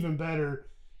to get even better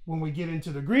when we get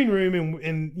into the green room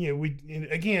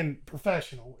and again,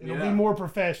 professional. It'll be more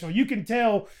professional. You can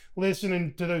tell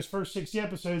listening to those first 60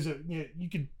 episodes that you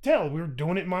could tell we were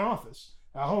doing it in my office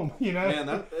at home,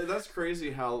 Man, that's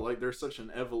crazy how like there's such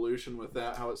an evolution with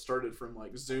that, how it started from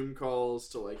like Zoom calls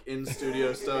to like in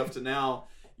studio stuff to now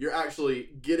you're actually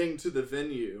getting to the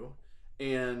venue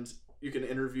and you can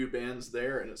interview bands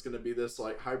there, and it's going to be this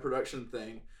like high production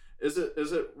thing. Is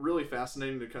it really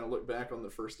fascinating to kind of look back on the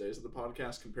first days of the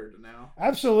podcast compared to now?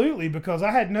 Absolutely, because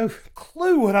I had no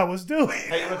clue what I was doing.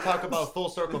 Hey, you want to talk about a full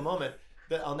circle moment?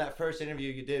 That on that first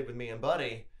interview you did with me and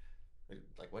Buddy,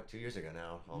 like 2 years ago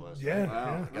now, almost. Yeah.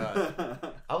 Wow. Yeah.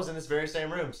 God. I was in this very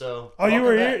same room, so. Oh, you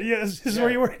were here? Yeah, this is where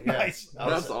you were? Yeah. Nice.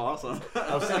 That's awesome.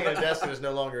 I was sitting at a desk that was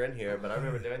no longer in here, but I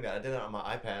remember doing that. I did it on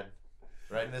my iPad,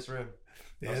 right in this room.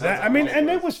 Yeah, and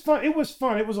it was fun. It was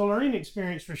fun. It was a learning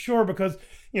experience for sure, because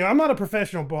I'm not a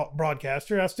professional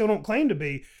broadcaster. I still don't claim to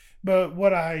be, but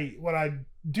what I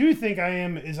do think I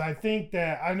am is I think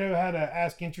that I know how to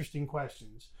ask interesting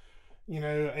questions.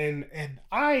 And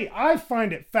I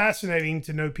find it fascinating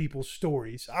to know people's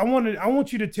stories. I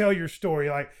want you to tell your story.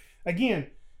 Like, again,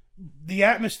 the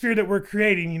atmosphere that we're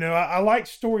creating, I like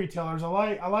storytellers. I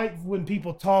like when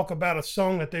people talk about a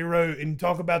song that they wrote and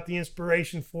talk about the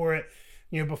inspiration for it,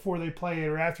 before they play it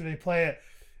or after they play it.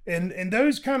 And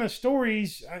those kind of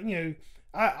stories,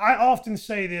 I often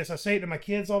say this. I say it to my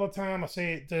kids all the time. I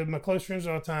say it to my close friends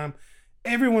all the time.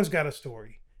 Everyone's got a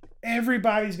story.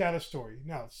 Everybody's got a story.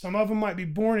 Now, some of them might be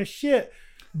boring as shit,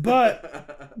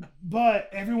 but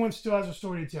everyone still has a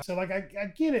story to tell. So, like,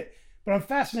 I get it. but I'm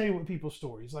fascinated with people's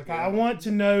stories. Like, Yeah. I want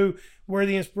to know where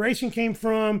the inspiration came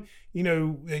from. You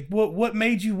know, like what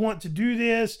made you want to do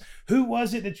this? Who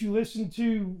was it that you listened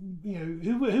to? You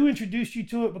know, who introduced you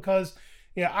to it? Because,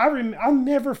 yeah, I'll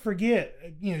never forget,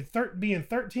 you know, being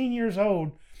 13 years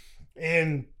old,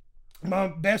 and my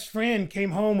best friend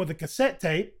came home with a cassette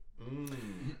tape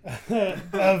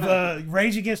of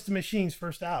Rage Against the Machine's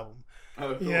first album.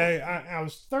 Oh, cool. Yeah, I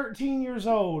was 13 years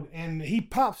old, and he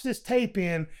pops this tape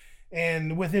in,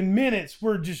 and within minutes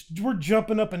we're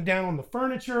jumping up and down on the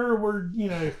furniture.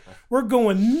 We're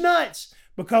going nuts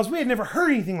because we had never heard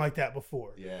anything like that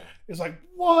before. Yeah. It's like,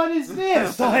 what is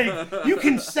this? Like, you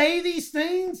can say these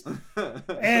things,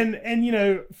 and you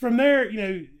know, from there, you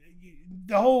know,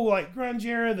 the whole like grunge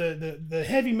era, the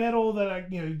heavy metal that I,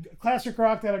 you know, classic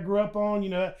rock that I grew up on.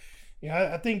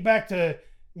 I think back to,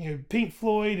 you know, Pink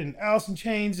Floyd and Alice in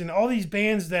Chains and all these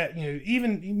bands that, you know,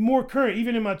 even more current,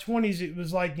 even in my 20s, it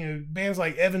was like, you know, bands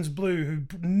like Evans Blue, who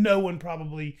no one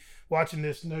probably watching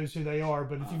this knows who they are.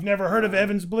 But if you've never heard of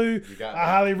Evans Blue, I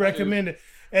highly recommend it.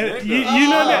 And you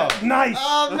know that. Nice.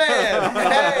 Oh, man.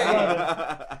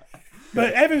 Hey.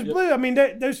 But Evans Blue, I mean,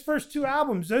 those first two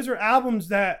albums, those are albums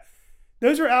that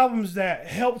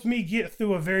helped me get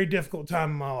through a very difficult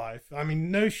time in my life. I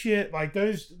mean, no shit, like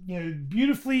those, you know,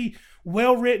 beautifully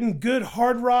well-written, good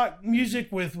hard rock music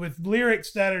with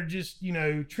lyrics that are just, you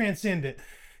know, transcendent.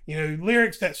 You know,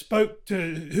 lyrics that spoke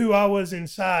to who I was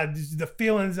inside, the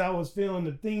feelings I was feeling,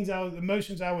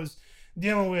 emotions I was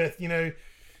dealing with, you know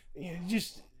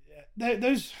just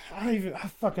those, I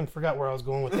fucking forgot where I was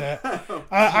going with that.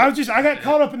 I got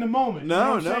caught up in the moment.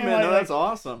 No, you know man, like, that's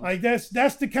awesome. Like that's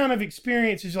the kind of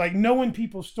experience, is like knowing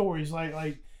people's stories.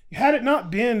 Like had it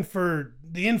not been for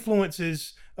the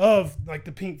influences of like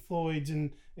the Pink Floyds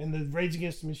and the Rage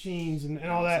Against the Machines and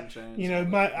all that, you know,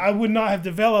 I would not have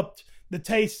developed the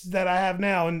tastes that I have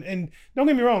now. And don't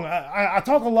get me wrong, I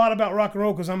talk a lot about rock and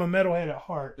roll because I'm a metalhead at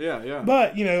heart. Yeah.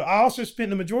 But, you know, I also spent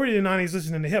the majority of the 90s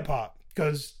listening to hip hop,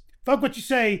 because fuck what you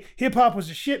say, hip hop was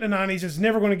a shit in the 90s. It's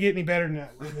never going to get any better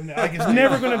than that. Like, it's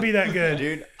never going to be that good.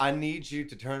 Dude, I need you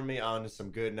to turn me on to some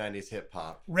good 90s hip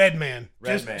hop. Redman.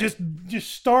 Just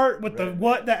start with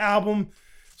the album.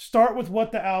 Start with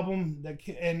what the album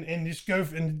and just go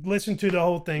and listen to the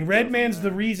whole thing. Redman's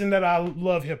the reason that I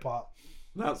love hip hop.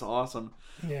 That's awesome.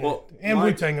 Yeah. Well, and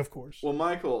Wu-Tang, of course. Well,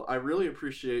 Michael, I really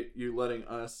appreciate you letting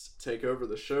us take over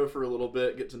the show for a little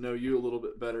bit, get to know you a little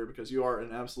bit better, because you are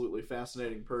an absolutely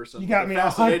fascinating person. You got me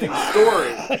all fascinating hyped.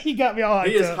 story. He got me all hyped.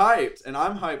 He is hyped, and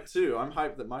I'm hyped too. I'm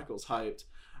hyped that Michael's hyped.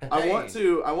 Hey. I want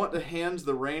to hand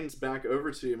the reins back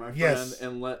over to you, my friend, yes.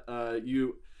 and let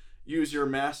you use your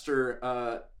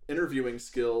master interviewing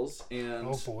skills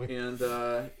and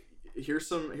here's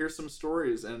some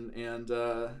stories and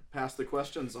pass the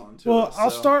questions on to us.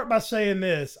 I'll start by saying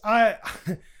this. I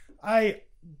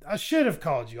should have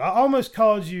called you. I almost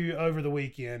called you over the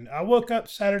weekend. I woke up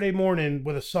Saturday morning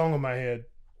with a song in my head,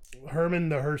 Herman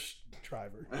the Hearse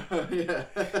Driver. Yeah.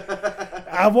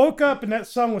 I woke up and that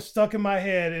song was stuck in my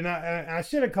head, and I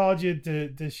should have called you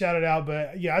to shout it out,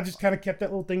 but yeah, I just kind of kept that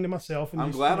little thing to myself. And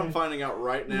I'm glad I'm finding out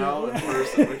right now in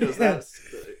person, because that's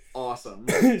awesome.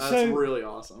 That's really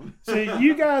awesome. So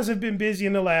you guys have been busy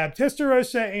in the lab.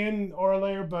 Testarossa and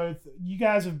Orle you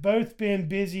guys have both been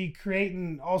busy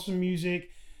creating awesome music.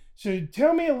 So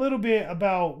tell me a little bit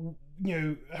about, you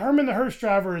know, Herman the Hearse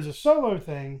Driver is a solo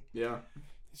thing. Yeah.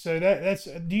 So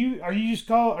are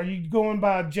you going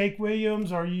by Jake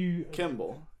Williams? Are you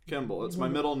Kimball? It's my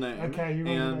middle name. Okay, you're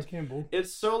going by Kimball.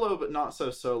 It's solo, but not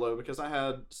so solo, because I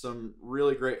had some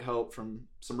really great help from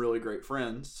some really great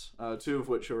friends, two of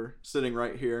which are sitting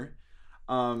right here.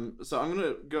 So I'm going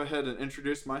to go ahead and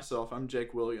introduce myself. I'm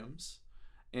Jake Williams,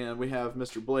 and we have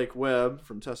Mr. Blake Webb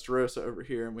from Testarossa over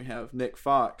here, and we have Nick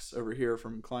Fox over here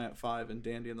from Client 5 and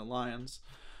Dandy and the Lions.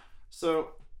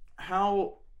 So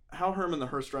how Herman the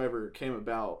Hearse Driver came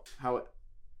about, how it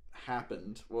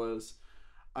happened, was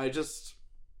I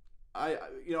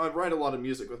write a lot of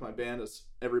music with my band, as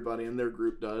everybody in their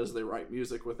group does. They write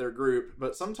music with their group,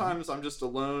 but sometimes I'm just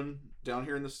alone down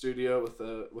here in the studio with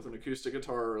an acoustic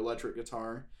guitar or electric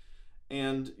guitar,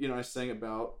 and you know, I sing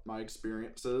about my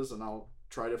experiences, and I'll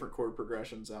try different chord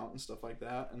progressions out and stuff like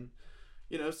that, and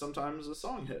you know, sometimes a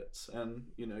song hits, and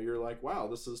you know, you're like, wow,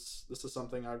 this is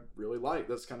something I really like.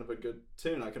 That's kind of a good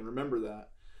tune. I can remember that,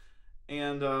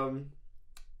 and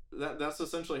that's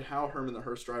essentially how Herman the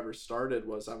Hearse Driver started.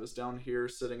 Was I was down here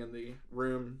sitting in the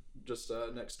room just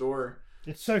next door.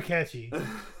 It's so catchy.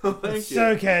 Thank you.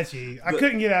 So catchy. I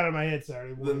couldn't get out of my head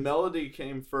Saturday morning. The melody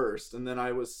came first, and then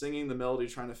I was singing the melody,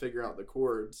 trying to figure out the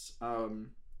chords.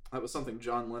 That was something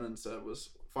John Lennon said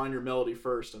was find your melody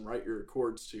first and write your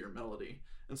chords to your melody.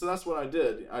 And so that's what I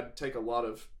did. I'd take a lot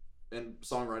of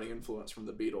songwriting influence from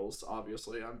the Beatles,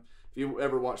 obviously. If you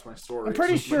ever watch my story, I'm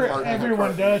pretty sure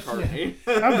everyone does. McCartney.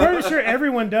 I'm pretty sure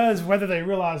everyone does, whether they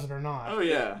realize it or not. Oh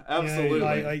yeah, absolutely.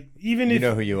 Like even you if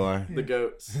know who you are. The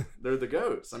goats. They're the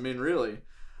goats. I mean, really.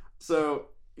 So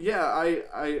yeah,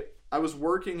 I was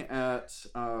working at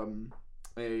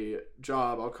a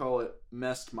job. I'll call it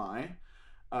Mest My.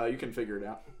 You can figure it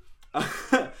out.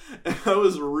 I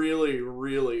was really,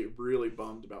 really, really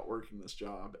bummed about working this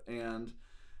job, and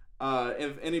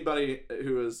if anybody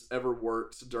who has ever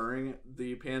worked during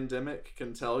the pandemic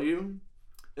can tell you,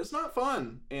 it's not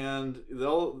fun, and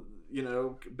they'll,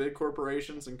 big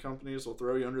corporations and companies will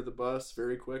throw you under the bus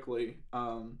very quickly.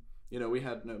 We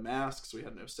had no masks, we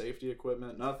had no safety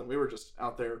equipment, nothing. We were just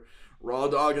out there raw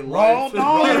dogging life.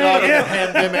 Raw dogging the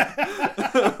pandemic.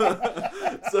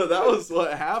 So that was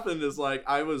what happened, is like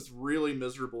I was really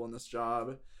miserable in this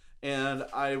job. And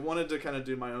I wanted to kind of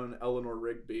do my own Eleanor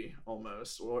Rigby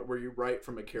almost, where you write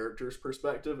from a character's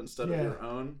perspective instead of your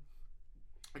own.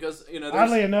 Because,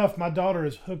 oddly enough, my daughter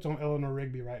is hooked on Eleanor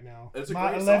Rigby right now. It's a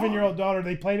my great 11-year-old daughter,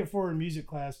 they played it for her in music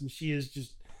class, and she is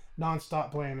just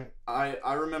nonstop playing it.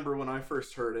 I remember when I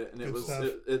first heard it, and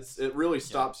it really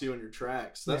stops you in your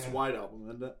tracks. That's White Album,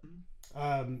 isn't it?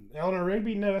 Eleanor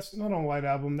Rigby, no, that's not on White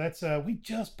Album. That's we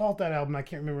just bought that album. I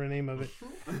can't remember the name of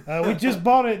it. We just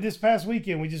bought it this past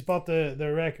weekend. We just bought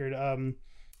the record.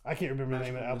 I can't remember the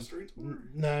name of the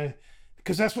album. No,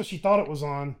 because that's what she thought it was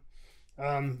on.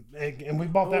 And we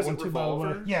bought that one too. Revolver?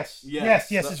 By the way, yes,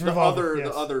 it's Revolver.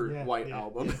 The other White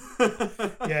Album.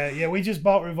 yeah. We just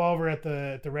bought Revolver at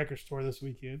the record store this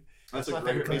weekend. That's my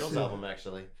favorite Beatles album,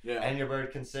 actually. Yeah. And Your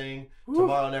Bird Can Sing.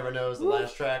 Tomorrow Never Knows, the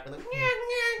last track. And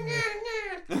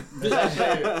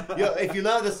actually, if you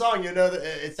love the song, you know that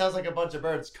it sounds like a bunch of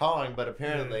birds cawing, but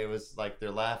apparently it was like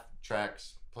their laugh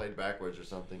tracks played backwards or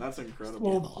something. That's incredible.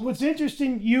 Well, what's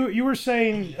interesting, you were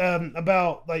saying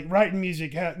about like writing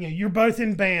music. How, you're both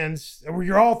in bands, or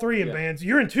you're all three in bands.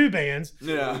 You're in two bands.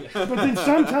 Yeah. But then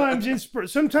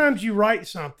sometimes you write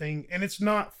something and it's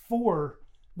not for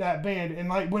that band. And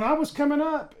like when I was coming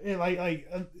up, like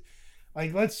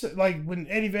when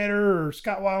Eddie Vedder or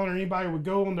Scott Weiland or anybody would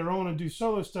go on their own and do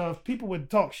solo stuff, people would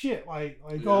talk shit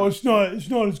oh, it's not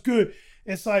as good.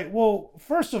 It's like, well,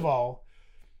 first of all,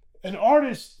 an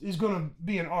artist is going to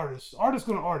be an artist. Artist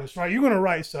going to artist, right? You're going to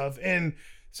write stuff, and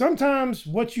sometimes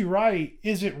what you write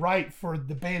isn't right for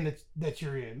the band that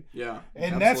you're in. Yeah,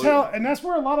 and absolutely. that's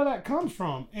where a lot of that comes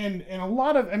from. And a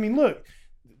lot of, look,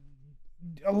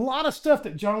 a lot of stuff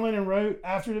that John Lennon wrote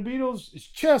after the Beatles is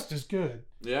just as good.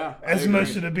 Yeah, as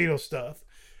most of the Beatles stuff.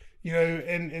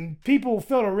 And people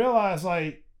fail to realize,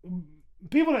 like,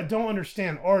 people that don't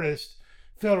understand artists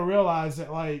fail to realize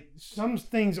that, like, some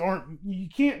things you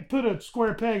can't put a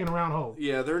square peg in a round hole.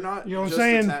 Yeah, they're not just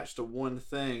attached to one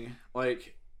thing.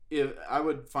 Like, if I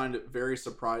would find it very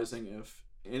surprising if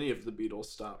any of the Beatles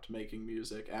stopped making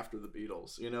music after the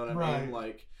Beatles. You know what I mean?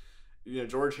 Like,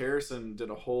 George Harrison did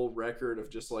a whole record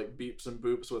of just like beeps and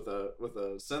boops with a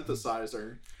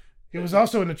synthesizer. He was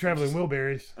also in the Traveling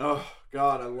Wilburys. Oh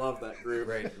God, I love that group.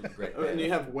 Great. And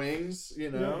you have Wings, Paul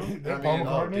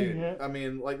McCartney. I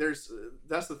mean, like,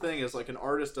 that's the thing, is like an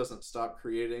artist doesn't stop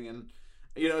creating, and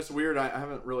it's weird. I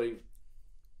haven't really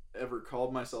ever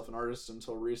called myself an artist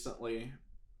until recently,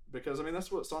 because that's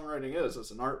what songwriting is.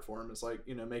 It's an art form. It's like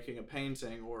making a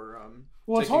painting or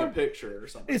taking a picture or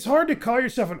something. It's hard to call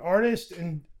yourself an artist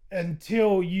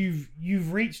until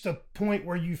you've reached a point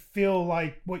where you feel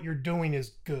like what you're doing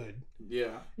is good.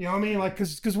 Yeah. You know what I mean? Like,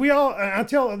 because I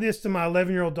tell this to my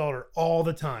 11-year-old daughter all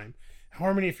the time.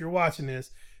 Harmony, if you're watching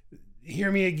this,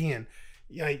 hear me again.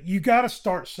 You got to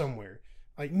start somewhere.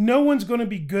 Like, no one's going to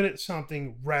be good at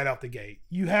something right out the gate.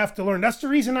 You have to learn. That's the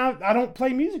reason I don't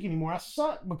play music anymore. I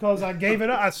suck because I gave it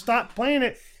up. I stopped playing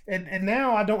it. And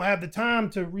now I don't have the time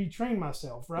to retrain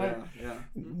myself, right? Yeah.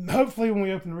 Hopefully when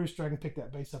we open the rooster, I can pick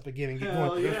that bass up again and get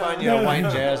going. You'll find a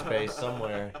white jazz bass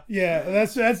somewhere. Yeah,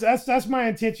 that's my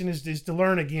intention is to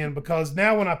learn again, because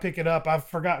now when I pick it up, I've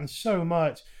forgotten so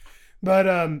much. But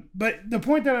the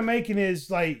point that I'm making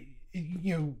is, like,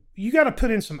 you got to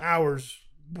put in some hours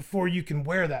before you can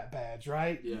wear that badge,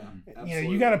 right? Yeah, absolutely.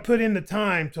 You got to put in the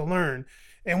time to learn.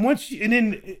 And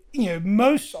then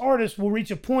most artists will reach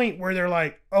a point where they're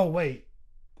like, oh wait,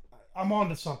 I'm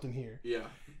onto something here. Yeah.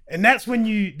 And that's when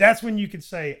you can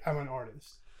say I'm an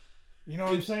artist. You know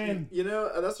what I'm saying?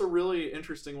 That's a really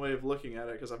interesting way of looking at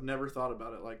it, because I've never thought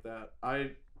about it like that.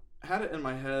 I had it in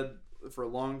my head for a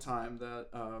long time that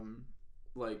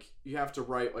like you have to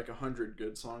write like 100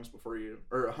 good songs before you,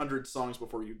 or 100 songs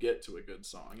before you get to a good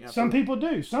song. Some people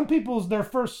do. Some people's their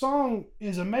first song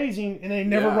is amazing and they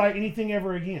never write anything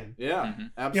ever again. Yeah,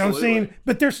 absolutely. You know what I'm saying?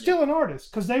 But they're still an artist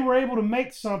because they were able to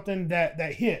make something that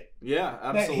hit. Yeah,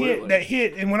 absolutely. That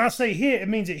hit. And when I say hit, it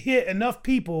means it hit enough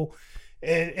people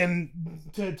and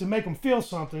to make them feel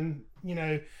something.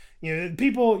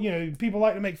 People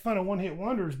like to make fun of one-hit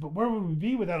wonders, but where would we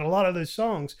be without a lot of those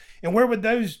songs? And where would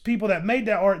those people that made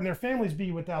that art and their families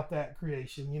be without that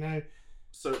creation?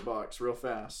 Soapbox, real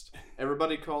fast.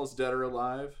 Everybody calls Dead or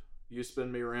Alive You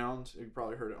Spin Me Around. You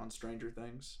probably heard it on Stranger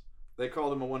Things. They call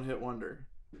them a one-hit wonder.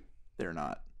 They're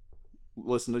not.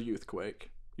 Listen to Youthquake.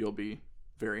 You'll be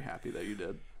very happy that you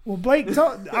did. Well, Blake,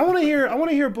 I want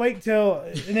to hear Blake tell,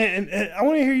 and I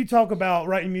want to hear you talk about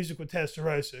writing music with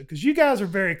Testarossa, because you guys are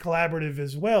very collaborative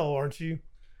as well, aren't you?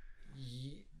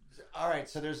 All right,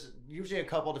 so there's usually a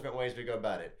couple different ways we go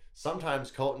about it. Sometimes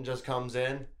Colton just comes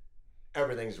in,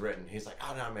 everything's written. He's like,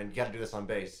 "Oh no, man, you got to do this on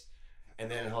bass,"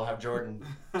 and then he'll have Jordan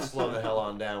slow the hell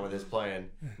on down with his playing.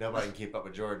 Nobody can keep up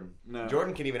with Jordan. No.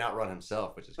 Jordan can even outrun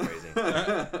himself, which is crazy.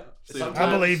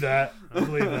 I believe that.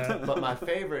 But my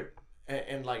favorite.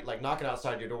 And like Knocking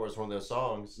Outside Your Door is one of those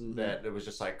songs that it was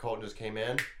just like Colton just came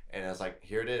in and I was like,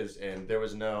 here it is, and there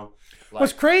was no.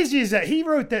 What's crazy is that he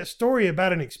wrote that story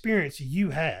about an experience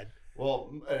you had.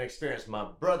 Well, an experience my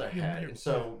brother had, and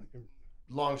so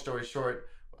long story short,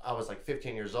 I was like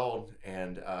 15 years old,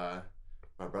 and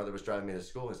my brother was driving me to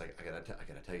school. He's like, I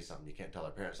gotta tell you something. You can't tell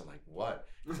our parents. I'm like, what?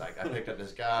 He's like, I picked up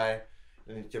this guy.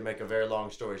 And to make a very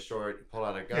long story short, you pull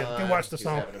out a gun. Yeah, watch the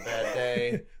song. He's having a bad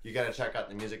day. You got to check out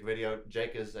the music video.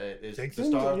 Jake is the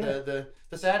star of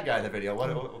the sad guy in the video.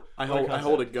 I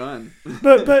hold a gun.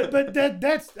 But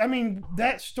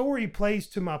that story plays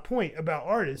to my point about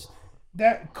artists.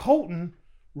 That Colton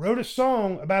wrote a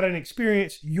song about an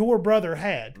experience your brother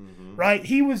had, right?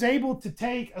 He was able to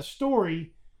take a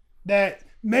story that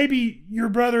maybe your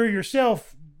brother or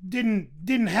yourself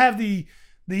didn't have the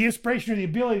inspiration or the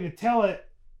ability to tell it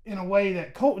in a way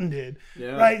that Colton did,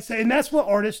 right? So, and that's what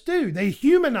artists do. They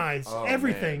humanize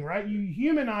everything, right? You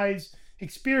humanize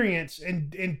experience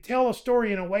and tell a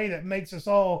story in a way that makes us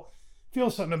all feel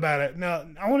something about it. Now,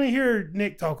 I want to hear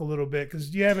Nick talk a little bit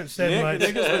because you haven't said much.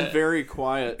 Nick has been very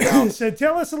quiet. So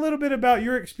tell us a little bit about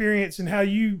your experience and how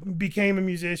you became a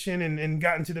musician and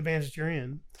got into the bands that you're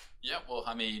in. Yeah, well,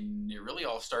 I mean, it really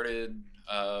all started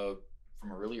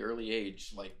from a really early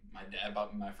age. Like, my dad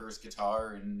bought me my first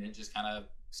guitar, and it just kind of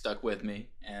stuck with me.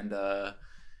 And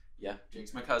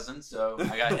Jake's my cousin, so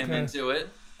I got him into it.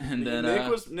 And then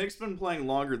Nick's been playing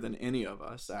longer than any of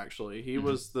us. Actually, he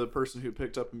was the person who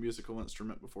picked up a musical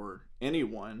instrument before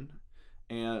anyone.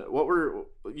 And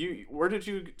where did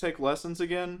you take lessons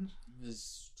again?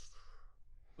 Was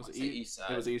it East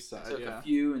Side? It was East Side. I took a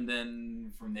few, and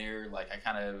then from there, like, I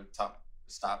kind of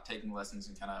stopped taking lessons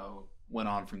and kind of went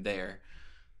on from there.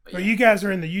 But you guys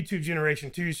are in the YouTube generation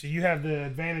too, so you have the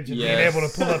advantage of being able to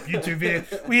pull up YouTube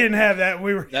videos. We didn't have that.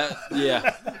 We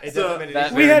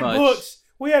had books.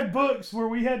 We had books where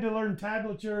we had to learn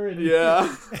tablature.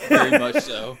 Very much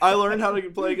so. I learned how to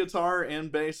play guitar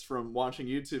and bass from watching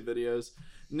YouTube videos.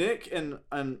 Nick and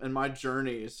my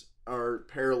journeys are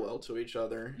parallel to each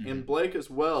other, and Blake as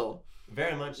well.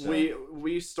 Very much so.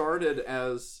 We started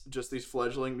as just these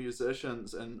fledgling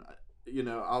musicians, and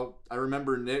I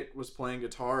remember Nick was playing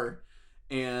guitar,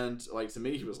 and like, to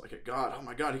me he was like a god. Oh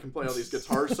my god, he can play all these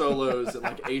guitar solos and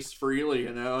like Ace Frehley,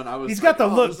 and I was. He's got the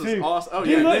look this too. Is awesome. Oh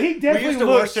he definitely we used to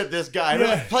worship this guy. Yeah.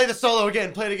 Like, play the solo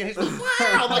again. Play it again. He's like, wow.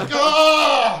 I'm like,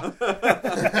 oh.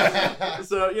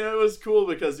 So it was cool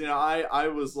because I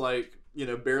was like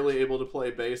barely able to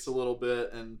play bass a little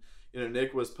bit, and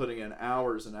Nick was putting in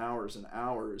hours and hours and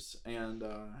hours, and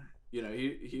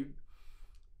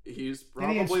he's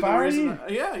probably the reason.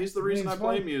 He's the reason I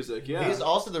play music. Yeah, he's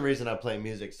also the reason I play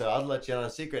music. So I'll let you on a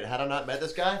secret. Had I not met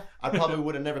this guy, I probably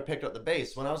would have never picked up the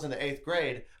bass. When I was in the 8th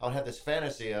grade, I would have this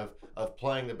fantasy of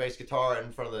playing the bass guitar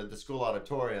in front of the school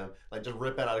auditorium, like just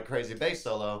ripping out a crazy bass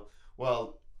solo.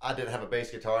 Well, I didn't have a bass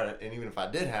guitar, and even if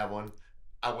I did have one,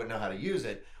 I wouldn't know how to use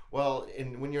it. Well,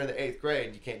 when you're in the 8th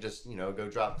grade, you can't just go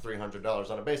drop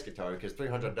 $300 on a bass guitar, because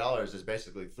 $300 is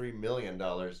basically $3 million.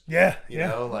 Yeah,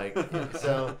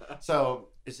 So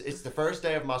it's the first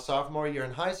day of my sophomore year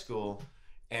in high school,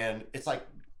 and it's like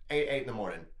 8 in the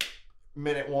morning,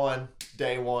 minute 1,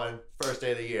 day 1, first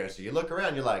day of the year. So you look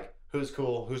around, you're like, who's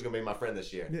cool? Who's gonna be my friend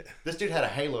this year? Yeah. This dude had a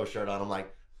Halo shirt on. I'm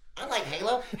like, I like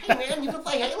Halo. Hey man, you can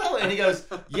play Halo? And he goes,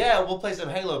 yeah, we'll play some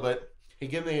Halo. But he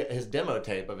gave me his demo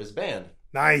tape of his band.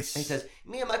 Nice. And he says,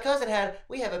 me and my cousin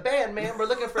we have a band, man. We're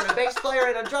looking for a bass player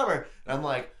and a drummer. And I'm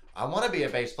like, I want to be a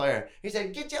bass player. He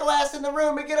said, get your ass in the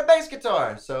room and get a bass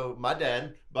guitar. So my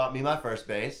dad bought me my first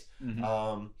bass.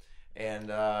 Mm-hmm. And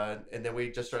then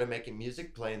we just started making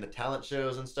music, playing the talent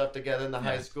shows and stuff together in the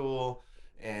high school.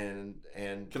 And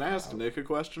can I ask Nick a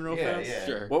question real fast? Yeah.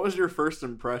 Sure. What was your first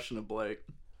impression of Blake?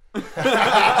 He's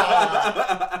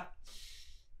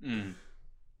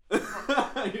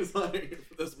like,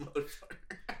 this motherfucker.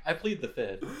 I plead the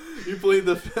fifth. You plead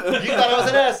the fifth. You thought I was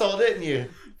an asshole, didn't you?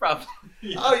 Probably.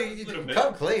 Oh, you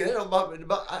come clean. It don't bother me,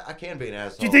 but I can be an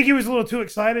asshole. Do you think he was a little too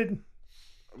excited?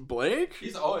 Blake?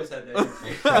 He's always had that.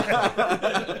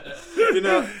 You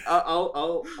know,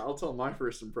 I'll tell my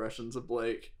first impressions of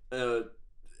Blake.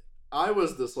 I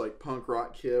was this like punk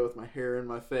rock kid with my hair in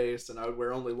my face, and I would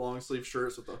wear only long sleeve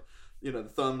shirts with the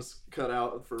thumbs cut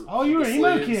out for. Oh, you were an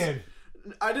emo sleeves. kid.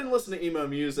 I didn't listen to emo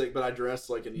music, but I dressed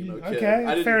like an emo kid.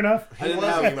 Okay, fair enough. He I didn't was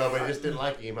have emo, but he just didn't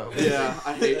like emo. Yeah,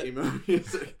 I hate emo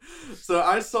music. So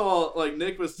I saw, like,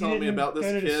 Nick was telling me about this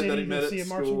kid that he met at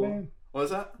school. Band? What was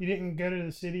that? You didn't go to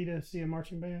the city to see a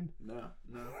marching band? No.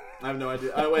 I have no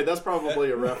idea. Oh, wait, that's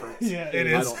probably a reference. Yeah, it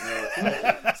is. I don't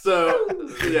know. So,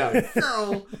 yeah.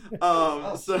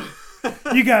 So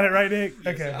You got it right, Nick?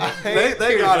 Okay.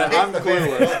 They got it. I'm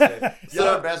clueless. Y'all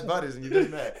are best buddies, and you just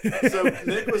met. So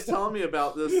Nick was telling me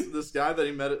about this guy that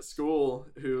he met at school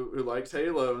who likes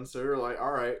Halo, and so we were like,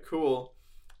 all right, cool.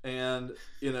 And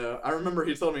I remember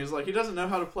he told me, he's like, he doesn't know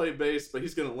how to play bass, but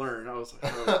he's gonna learn. I was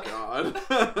like, oh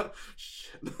god.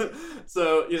 Shit.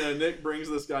 So Nick brings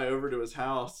this guy over to his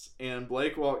house, and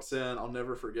Blake walks in. I'll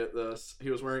never forget this. He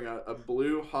was wearing a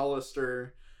blue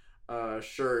Hollister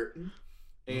shirt,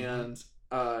 and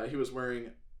he was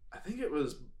wearing, I think it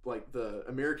was like the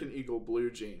American Eagle blue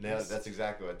jeans. Yeah, that's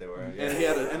exactly what they were. Yeah.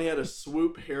 And he had a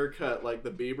swoop haircut, like the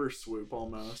Bieber swoop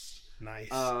almost.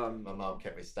 Nice. My mom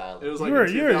kept me styling. It was like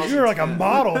you were like a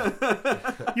model.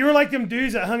 You were like them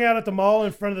dudes that hung out at the mall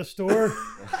in front of the store.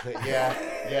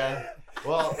 Yeah.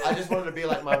 Well, I just wanted to be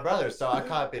like my brother, so I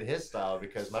copied his style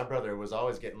because my brother was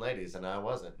always getting ladies and I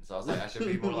wasn't. So I was like, I should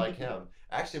be more like him.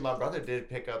 Actually, my brother did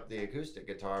pick up the acoustic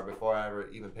guitar before I ever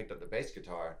even picked up the bass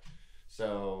guitar.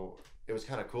 So it was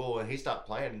kind of cool, and he stopped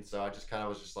playing. So I just kind of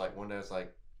was just like, one day I was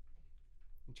like,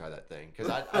 try that thing, because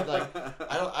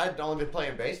I'd only been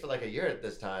playing bass for like a year at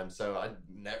this time, so I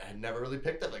had never really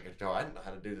picked up like a guitar. I didn't know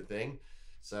how to do the thing,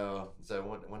 so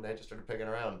one day I just started picking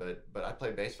around. But I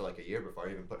played bass for like a year before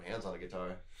I even put hands on a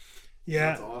guitar.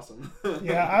 Yeah, that's awesome.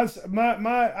 Yeah,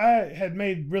 I had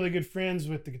made really good friends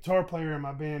with the guitar player in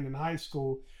my band in high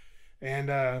school,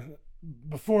 and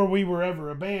before we were ever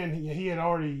a band, he had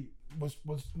already was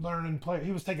learning play.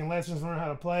 He was taking lessons, learning how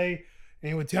to play. And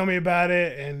he would tell me about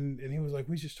it, and he was like,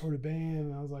 "We should start a band."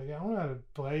 And I was like, "I don't know how to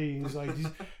play." And he's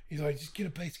like, "Just get a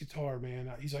bass guitar,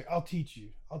 man." He's like, "I'll teach you."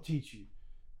 I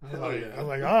was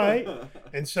like, "All right."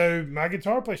 And so my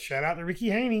guitar player, shout out to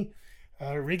Ricky Haney.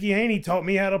 Ricky Haney taught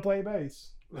me how to play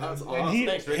bass. That's awesome. And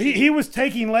Thanks, Ricky. he was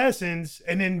taking lessons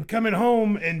and then coming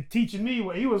home and teaching me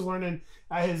what he was learning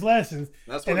at his lessons.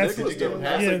 That's what Nick was doing.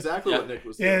 That's exactly what Nick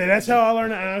was doing. Yeah, that's how I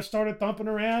learned it. And I started thumping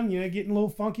around, getting a little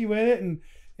funky with it, and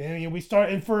we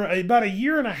started. And for about a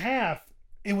year and a half,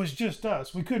 it was just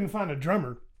us. We couldn't find a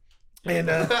drummer, and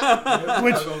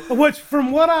which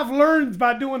from what I've learned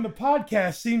by doing the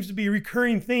podcast seems to be a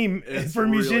recurring theme for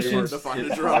musicians. Hard to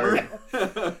find a drummer.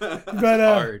 But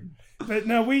hard. But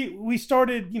no, we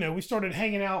started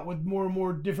hanging out with more and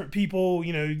more different people,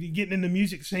 getting in the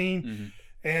music scene. Mm-hmm.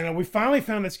 And we finally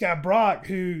found this guy, Brock,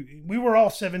 who we were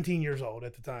all 17 years old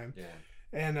at the time. Yeah.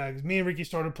 And me and Ricky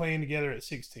started playing together at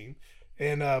 16.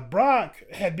 And Brock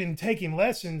had been taking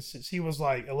lessons since he was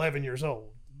like 11 years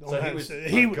old. So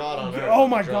he was God on earth. Oh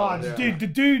my on the God, drums. dude! The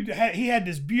dude he had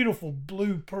this beautiful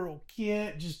blue pearl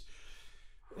kit.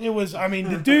 It was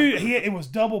it was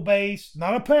double bass,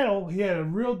 not a pedal. He had a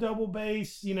real double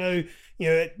bass.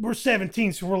 We're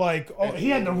 17, so we're like, oh, he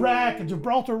had the rack, a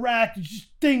Gibraltar rack. The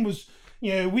thing was,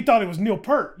 we thought it was Neil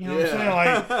Peart. You know what I'm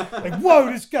saying? Like,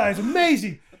 whoa, this guy's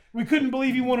amazing. We couldn't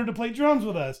believe he wanted to play drums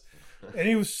with us. And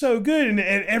he was so good. And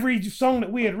every song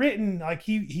that we had written, like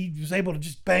he was able to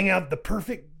just bang out the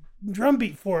perfect drum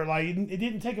beat for it. Like it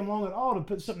didn't take him long at all to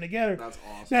put something together. That's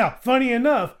awesome. Now, funny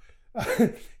enough,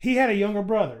 he had a younger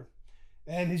brother.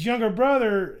 And his younger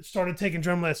brother started taking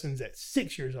drum lessons at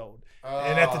 6 years old.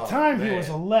 And at the time, he was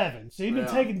 11. So he'd been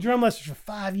taking drum lessons for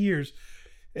 5 years.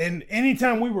 And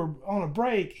anytime we were on a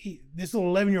break, this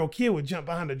little 11-year-old kid would jump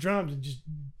behind the drums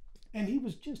and he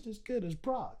was just as good as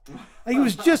Brock. He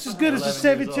was just as good as a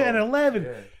 17 at 11.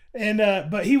 Yeah. And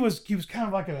but he was kind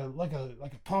of like a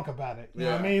punk about it. You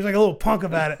know what I mean? He's like a little punk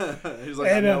about it. He's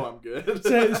like, I know I'm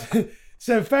good.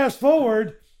 So fast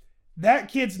forward, that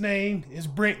kid's name is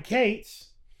Brent Cates,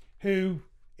 who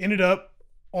ended up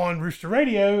on Rooster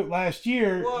Radio last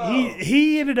year. Whoa.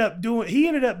 He ended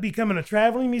up becoming a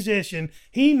traveling musician.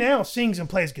 He now sings and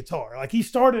plays guitar. Like, he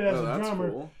started as a that's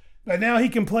drummer, cool. but now he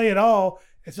can play it all.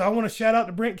 And so I want to shout out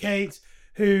to Brent Cates,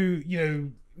 who,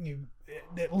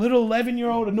 that little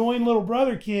 11-year-old annoying little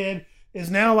brother kid is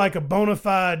now like a bona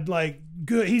fide, like,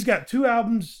 good. He's got 2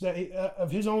 albums of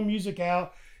his own music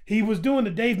out. He was doing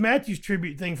the Dave Matthews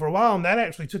tribute thing for a while, and that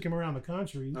actually took him around the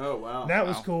country. Oh, wow. That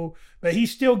was cool. But he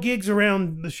still gigs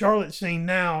around the Charlotte scene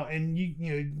now, and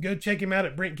you go check him out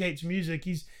at Brent Cates Music.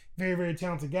 He's a very, very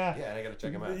talented guy. Yeah, I gotta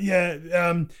check him out.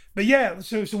 Yeah, but yeah,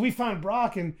 so we find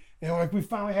Brock, and like, we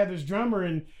finally have this drummer,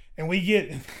 and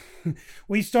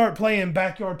we start playing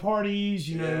backyard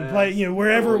parties, play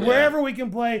wherever we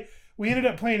can play. We ended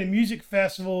up playing a music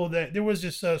festival that there was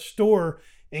this store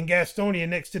in Gastonia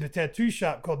next to the tattoo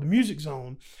shop called the Music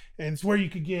Zone, and it's where you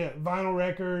could get vinyl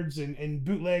records and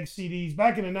bootleg CDs.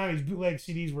 Back in the 90s, bootleg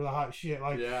CDs were the hot shit.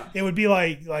 Like, it would be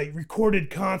like recorded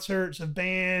concerts of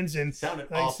bands and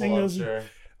Sounded like awful, singles. I'm sure.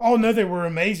 Oh no, they were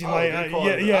amazing. Oh, Like, good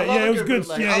quality. I love it a was good good.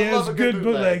 bootleg. Yeah, I it was love a good good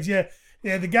bootleg. bootlegs.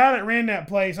 Yeah. The guy that ran that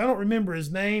place, I don't remember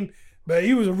his name, but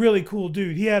he was a really cool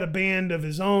dude. He had a band of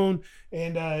his own,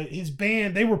 and his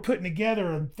band, they were putting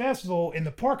together a festival in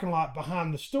the parking lot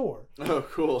behind the store. Oh,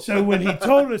 cool. So when he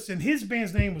told us, and his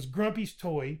band's name was Grumpy's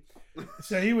Toy,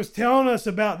 so he was telling us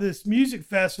about this music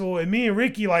festival, and me and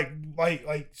Ricky, like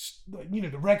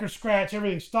the record scratch,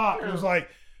 everything stopped. It was like,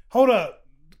 hold up.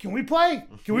 Can we play?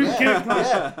 Can we play?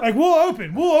 Like, we'll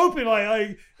open.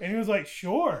 Like, and he was like,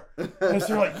 sure. And so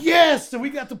they're like, yes. So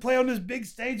we got to play on this big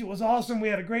stage. It was awesome. We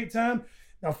had a great time.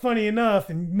 Now, funny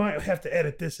enough, and you might have to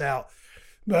edit this out,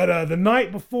 but the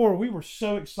night before, we were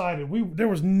so excited. There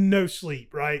was no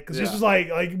sleep, right? Because this was like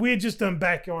we had just done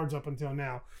backyards up until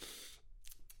now.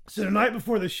 So the night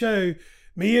before the show,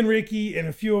 me and Ricky and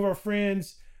a few of our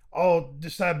friends all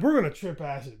decided we're going to trip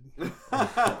acid.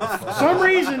 For some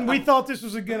reason, we thought this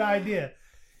was a good idea.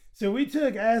 So we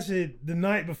took acid the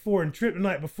night before and tripped the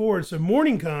night before. And so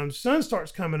morning comes, sun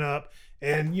starts coming up,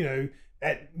 and,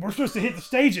 we're supposed to hit the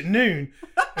stage at noon.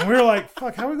 And we were like,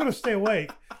 fuck, how are we going to stay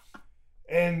awake?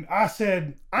 And I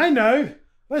said, I know.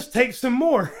 Let's take some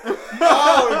more.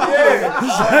 Oh,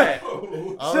 yeah.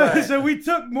 All right. So we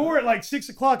took more at like 6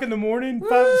 o'clock in the morning, 5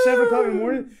 to 7 o'clock in the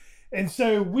morning. And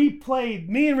so we played,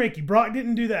 me and Ricky, Brock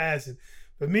didn't do the acid,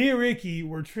 but me and Ricky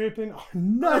were tripping our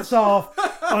nuts off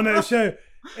on that show.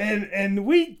 And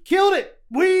we killed it.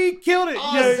 We killed it.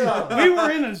 Awesome. We were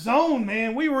in a zone,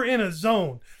 man. We were in a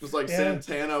zone. It was like Yeah.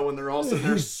 Santana when they're all sitting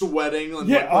there sweating and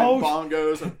Yeah, playing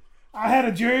bongos. And I had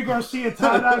a Jerry Garcia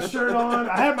tie-dye shirt on.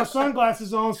 I had my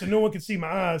sunglasses on so no one could see my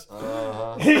eyes.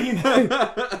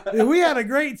 We had a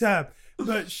great time.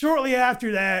 But shortly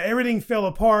after that, everything fell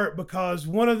apart because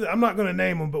I'm not going to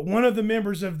name them, but one of the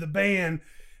members of the band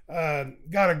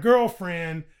got a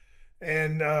girlfriend,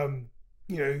 and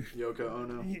Yoko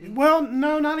Ono. well,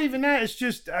 no, not even that. It's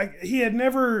just he had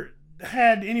never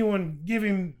had anyone give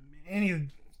him any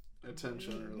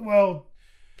Attention.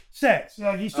 sex.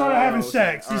 Like, he started having okay.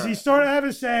 sex. All right. He started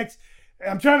having sex.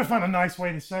 I'm trying to find a nice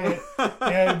way to say it.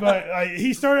 Yeah, but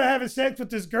he started having sex with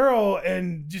this girl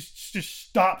and just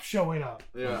stopped showing up.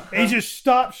 Yeah. He just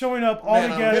stopped showing up Man,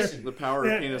 I'm altogether. missing. The power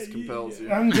of Yeah, penis compels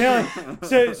you. I'm telling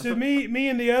you. So me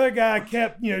and the other guy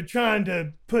kept, trying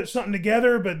to put something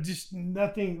together, but just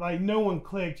nothing, like, no one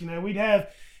clicked. We'd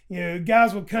have,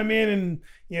 guys would come in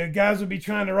and, guys would be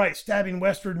trying to write stabbing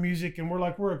westward music, and we're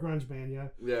like, we're a grunge band, yeah.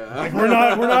 Yeah. Like, we're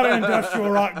not an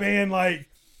industrial rock band, like,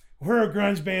 we're a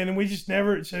grunge band, and we just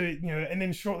never, so, and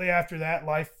then shortly after that,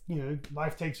 life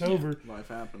takes over. Life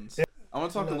happens. I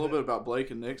want to talk a little bit about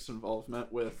Blake and Nick's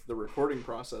involvement with the recording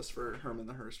process for Herman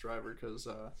the Hearse Driver, because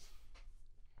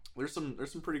there's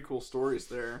some pretty cool stories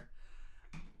there.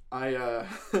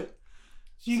 So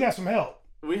you got some help.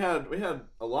 we had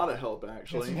a lot of help Got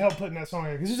actually. some help putting that song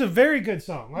in, because it's a very good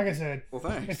song. Like I said, Well,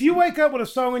 thanks. if you wake up with a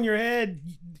song in your head,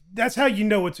 that's how you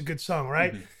know it's a good song,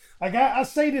 right? Mm-hmm. Like, I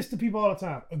say this to people all the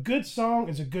time. A good song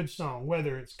is a good song.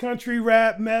 Whether it's country,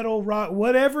 rap, metal, rock,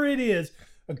 whatever it is,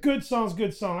 a good song's a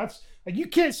good song. That's like, you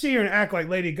can't sit here and act like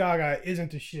Lady Gaga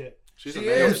isn't the shit. She's She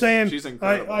amazing. is. You know what I'm saying? She's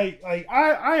incredible.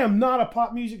 I am not a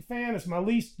pop music fan. It's my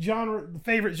least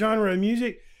favorite genre of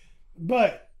music.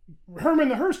 But Herman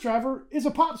the Hearse Driver is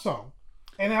a pop song.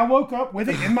 And I woke up with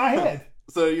it in my head.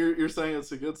 So you're saying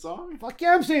it's a good song? Fuck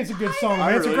yeah, I'm saying it's a good song, man.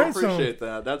 I It's a really great song. appreciate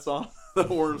that. That's all that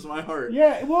warms my heart.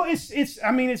 Yeah, well, it's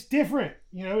different.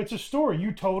 It's a story.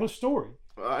 You told a story,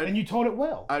 and you told it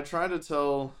well. I try to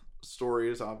tell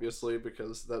stories, obviously,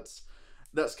 because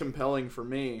that's compelling for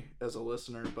me as a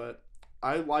listener. But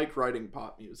I like writing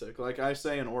pop music. Like I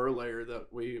say in Aura Layer that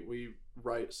we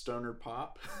write stoner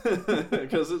pop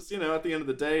because it's, at the end of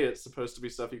the day, it's supposed to be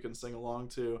stuff you can sing along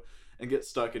to and get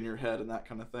stuck in your head and that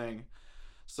kind of thing.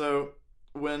 So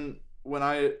when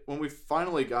we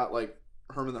finally got like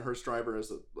Herman the Hearse Driver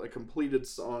as a completed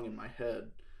song in my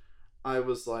head, I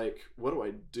was like, what do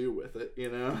I do with it?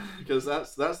 Because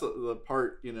that's the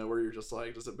part, where you're just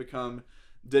like, does it become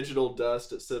digital dust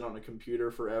that sit on a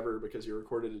computer forever because you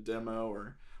recorded a demo,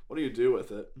 or what do you do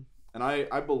with it? And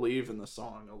I believe in the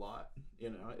song a lot.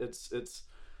 It's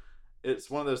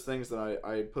one of those things that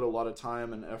I put a lot of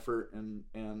time and effort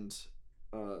and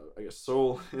I guess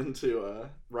soul into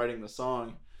writing the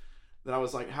song, that I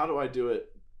was like, how do I do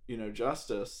it,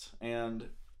 justice? And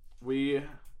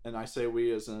I say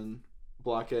we as in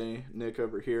Block A, Nick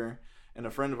over here, and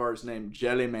a friend of ours named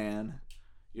Jellyman,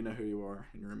 you know who you are,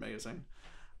 and you're amazing.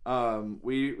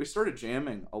 We started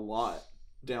jamming a lot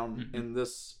down in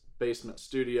this basement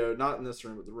studio, not in this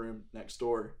room, but the room next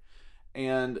door.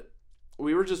 And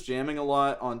we were just jamming a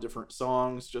lot on different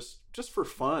songs, just for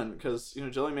fun, because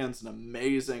Jellyman's an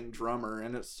amazing drummer,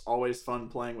 and it's always fun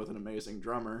playing with an amazing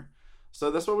drummer. So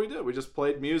that's what we did. We just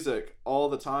played music all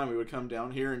the time. We would come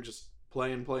down here and just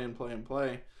play and play and play and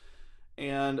play.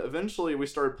 And eventually we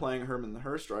started playing Herman the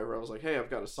Hearse Driver. I was like, hey, I've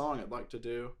got a song I'd like to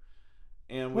do.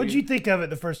 And what did you think of it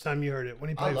the first time you heard it, when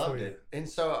he played I it for loved you? it. And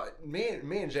so me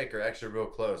and Jake are actually real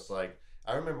close. Like,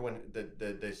 I remember when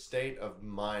the state of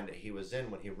mind that he was in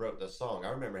when he wrote the song. I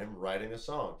remember him writing the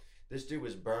song. This dude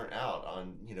was burnt out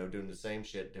on, doing the same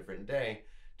shit different day,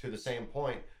 to the same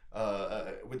point,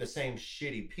 with the same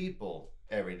shitty people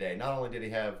every day. Not only did he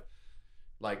have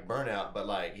like burnout, but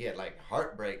like he had like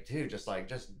heartbreak too, just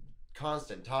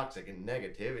constant toxic and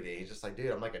negativity. He's just like,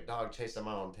 dude, I'm like a dog chasing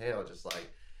my own tail, just like,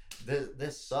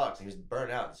 this sucks. He was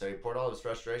burnt out, so he poured all his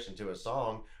frustration to a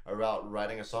song about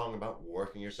writing a song about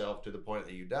working yourself to the point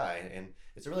that you die. And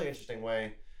it's a really interesting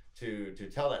way to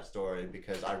tell that story,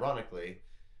 because ironically,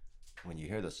 when you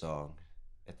hear the song,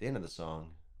 at the end of the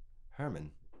song,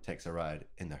 Herman takes a ride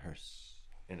in the hearse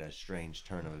in a strange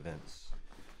turn of events.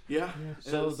 Yeah.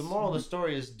 So the moral of the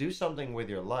story is, do something with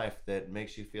your life that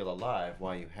makes you feel alive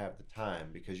while you have the time,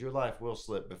 because your life will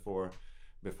slip before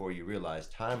you realize.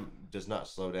 Time does not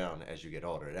slow down as you get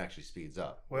older. It actually speeds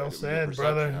up. Well said,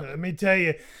 brother. Let me tell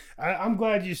you, I'm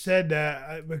glad you said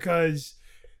that, because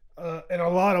in a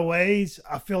lot of ways,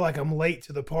 I feel like I'm late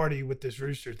to the party with this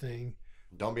rooster thing.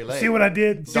 Don't be late. See what I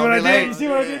did? See Don't what be I late. did? See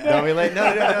what I did there? Don't be late. No.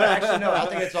 Actually, no. I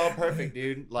think it's all perfect,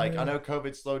 dude. Like, I know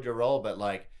COVID slowed your roll, but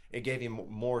like, it gave you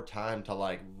more time to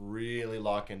like really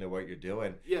lock into what you're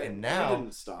doing. Yeah. And now, you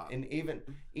didn't stop. And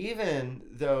even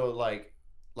though like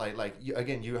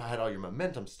you had all your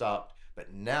momentum stopped,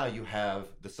 but now you have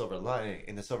the silver lining,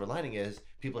 and the silver lining is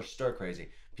people are stir crazy.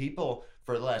 People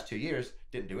for the last 2 years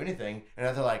didn't do anything, and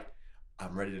now they're like,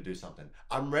 I'm ready to do something.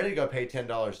 I'm ready to go pay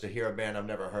 $10 to hear a band I've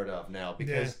never heard of now,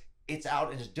 because it's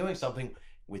out and it's doing something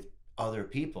with other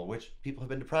people, which people have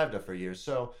been deprived of for years.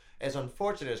 So as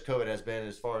unfortunate as COVID has been,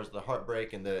 as far as the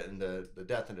heartbreak and the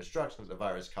death and destruction that the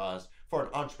virus caused, for an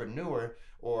entrepreneur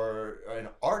or an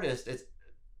artist,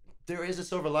 there is a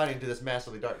silver lining to this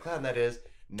massively dark cloud. That is,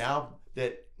 now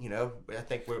that I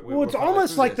think we're it's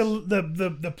almost like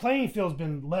the playing field's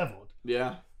been leveled.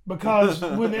 Yeah. Because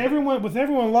with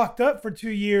everyone locked up for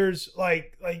 2 years,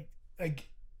 like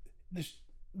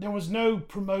there was no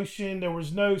promotion, there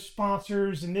was no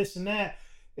sponsors, and this and that.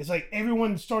 It's like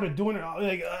everyone started doing it.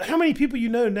 Like, how many people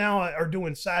now are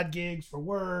doing side gigs for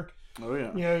work? Oh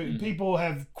yeah. People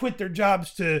have quit their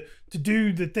jobs to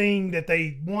do the thing that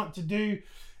they want to do,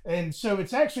 and so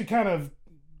it's actually kind of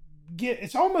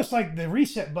it's almost like the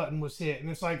reset button was hit, and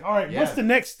it's like, all right, what's the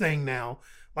next thing now?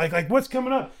 Like what's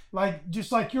coming up? Like,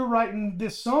 just like you're writing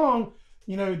this song,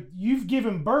 you've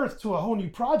given birth to a whole new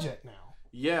project now.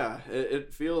 Yeah,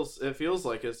 it feels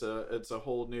like it's a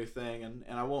whole new thing, and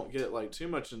I won't get like too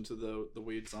much into the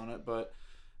weeds on it, but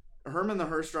Herman the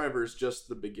Hearse Driver is just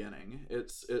the beginning.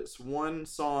 It's one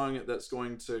song that's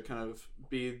going to kind of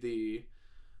be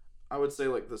I would say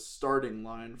like the starting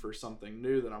line for something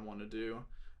new that I want to do.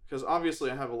 Because obviously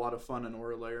I have a lot of fun in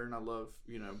Orlayer, and I love,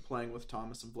 playing with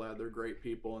Thomas and Vlad. They're great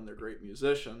people and they're great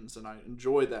musicians, and I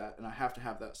enjoy that, and I have to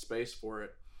have that space for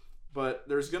it. But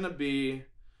there's going to be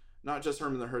not just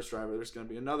Herman the Hearse Driver, there's going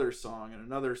to be another song and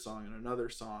another song and another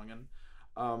song.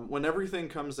 And when everything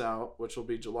comes out, which will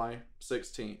be July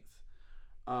 16th,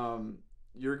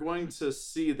 you're going to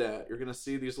see that. You're going to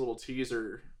see these little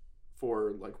teaser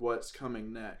for like what's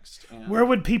coming next. And where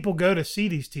would people go to see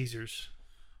these teasers?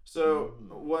 So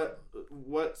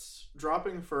what's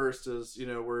dropping first is,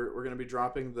 we're going to be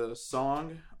dropping the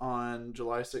song on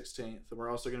July 16th, and we're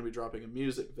also going to be dropping a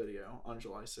music video on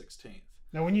July 16th.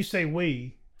 Now, when you say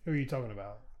we, Who are you talking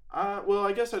about? Well,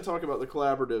 I guess I talk about the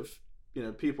collaborative,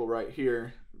 people right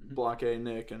here, Block A,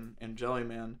 Nick, and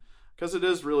Jellyman, because it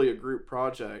is really a group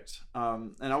project.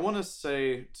 And I want to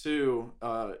say, too,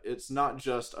 it's not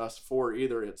just us four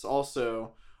either. It's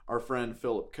also our friend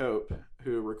Philip Cope,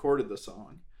 who recorded the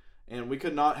song. And we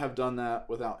could not have done that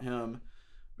without him.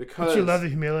 Because Don't you love the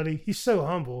humility? He's so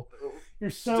humble.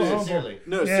 You're so humble. Sincerely.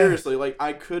 No, Yeah. seriously, like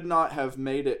I could not have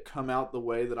made it come out the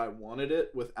way that I wanted it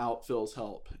without Phil's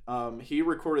help. He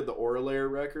recorded the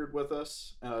Oralair record with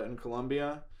us in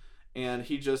Colombia, and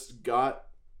he just got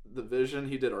the vision.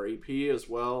 He did our EP as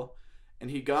well, and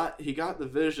he got the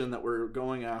vision that we're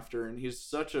going after. And he's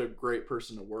such a great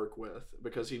person to work with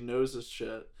because he knows his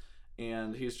shit,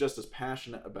 and he's just as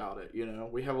passionate about it.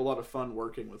 We have a lot of fun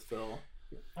working with Phil.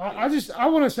 I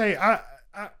want to say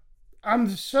I'm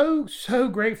so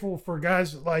grateful for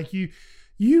guys like you.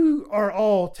 You are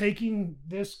all taking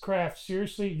this craft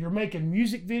seriously. You're making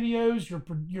music videos.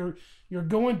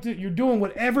 You're doing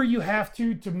whatever you have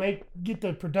to get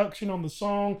the production on the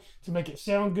song to make it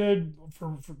sound good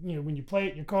for when you play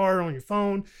it in your car or on your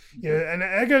phone. Yeah, and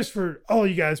that goes for all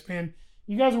you guys, man.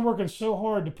 You guys are working so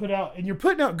hard to put out, and you're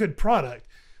putting out good product.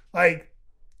 Like,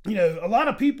 a lot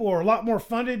of people are a lot more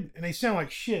funded and they sound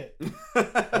like shit. You know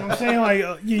what I'm saying?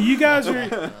 Like, you guys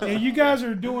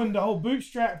are doing the whole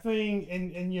bootstrap thing,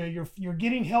 and you're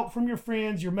getting help from your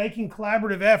friends. You're making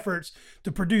collaborative efforts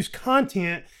to produce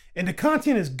content, and the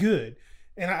content is good.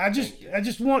 And I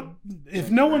just want, if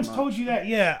no one's told you that,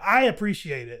 I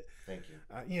appreciate it. Thank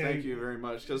you. Thank you very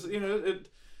much, because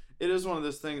it is one of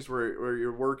those things where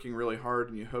you're working really hard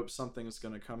and you hope something is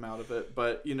going to come out of it.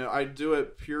 But, I do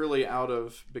it purely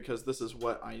because this is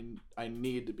what I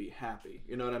need to be happy.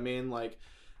 You know what I mean? Like,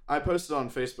 I posted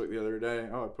on Facebook the other day.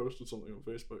 Oh, I posted something on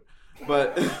Facebook.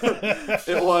 But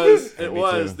it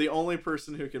was the only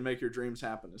person who can make your dreams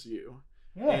happen is you.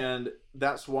 Yeah. And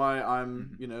that's why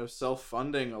I'm,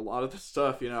 self-funding a lot of the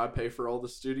stuff. I pay for all the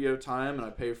studio time, and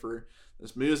I pay for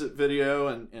this music video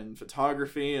and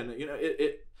photography. And,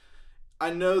 I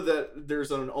know that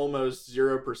there's an almost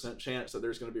 0% chance that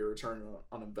there's going to be a return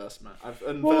on investment. I've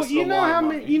invested a lot of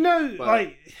money.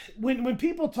 Like when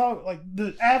people talk, like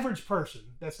the average person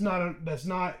that's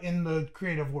not in the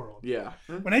creative world. Yeah.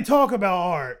 When they talk about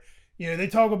art, they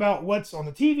talk about what's on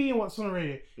the TV and what's on the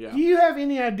radio. Yeah. Do you have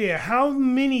any idea how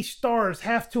many stars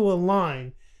have to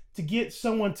align to get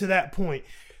someone to that point?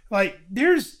 Like,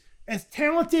 there's as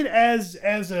talented as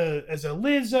a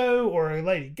Lizzo or a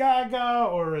Lady Gaga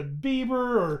or a Bieber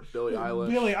or Billie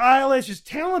Eilish, as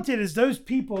talented as those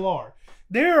people are,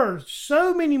 there are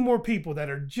so many more people that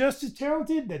are just as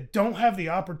talented that don't have the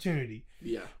opportunity.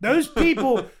 Yeah. Those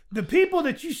people, the people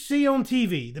that you see on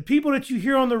TV, the people that you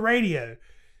hear on the radio,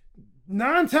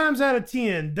 9 times out of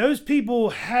 10, those people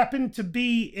happen to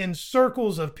be in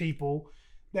circles of people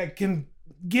that can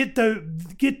get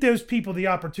those people the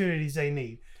opportunities they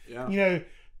need. Yeah.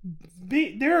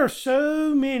 There are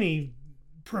so many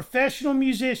professional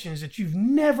musicians that you've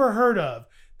never heard of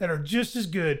that are just as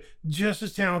good, just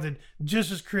as talented,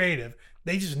 just as creative.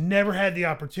 They just never had the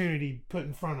opportunity put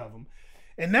in front of them.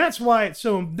 And that's why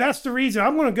that's the reason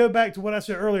I'm going to go back to what I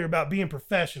said earlier about being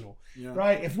professional,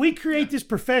 right? If we create this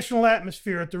professional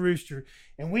atmosphere at the Rooster,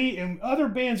 and other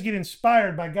bands get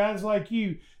inspired by guys like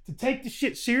you to take the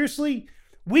shit seriously,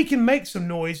 we can make some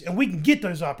noise and we can get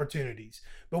those opportunities.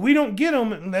 But we don't get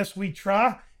them unless we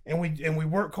try and we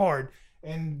work hard.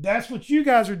 And that's what you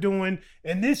guys are doing.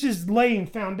 And this is laying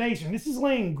foundation. This is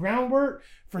laying groundwork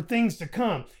for things to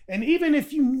come. And even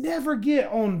if you never get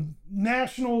on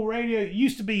national radio, it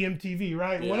used to be MTV,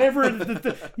 right? Yeah. Whatever,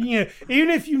 even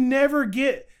if you never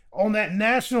get on that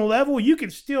national level, you can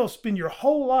still spend your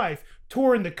whole life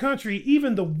touring the country,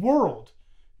 even the world.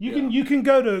 You can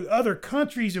go to other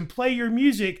countries and play your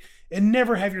music and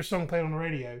never have your song played on the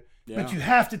radio. Yeah. But you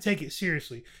have to take it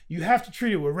seriously. You have to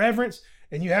treat it with reverence,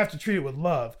 and you have to treat it with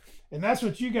love. And that's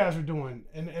what you guys are doing.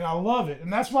 And I love it.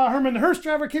 And that's why Herman the Hearse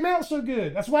Driver came out so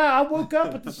good. That's why I woke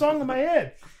up with the song in my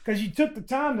head, because you took the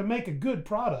time to make a good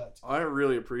product. I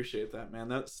really appreciate that, man.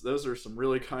 Those are some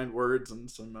really kind words and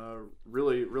some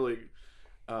really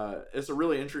it's a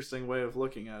really interesting way of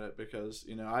looking at it, because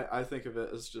I think of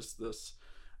it as just this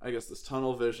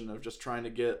tunnel vision of just trying to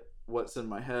get what's in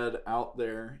my head out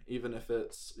there, even if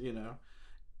it's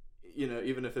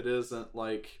even if it isn't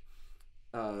like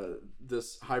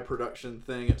this high production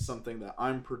thing. It's something that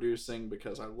I'm producing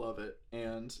because I love it,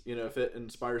 and if it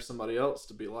inspires somebody else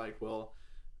to be like, well,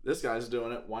 this guy's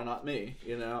doing it, why not me?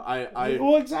 I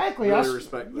well, exactly. really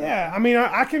respect that. Yeah, I mean,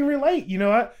 I can relate.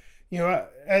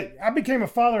 I became a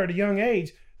father at a young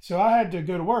age, so I had to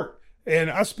go to work.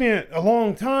 And I spent a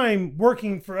long time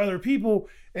working for other people,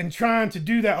 and trying to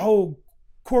do that whole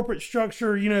corporate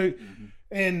structure,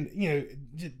 and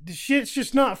the shit's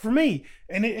just not for me.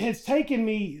 And it has taken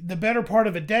me the better part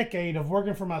of a decade of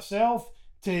working for myself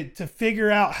to figure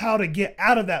out how to get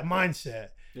out of that mindset.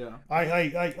 Yeah.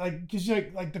 Because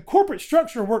like the corporate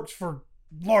structure works for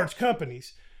large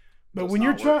companies, but Does when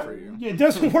you're not work for trying, you. it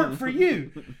doesn't work for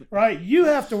you, right? You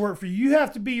have to work for you. You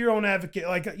have to be your own advocate.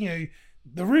 Like,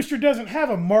 the Rooster doesn't have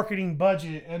a marketing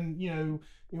budget, and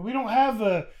we don't have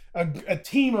a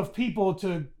team of people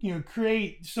to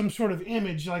create some sort of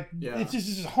image. Like, it's just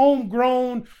this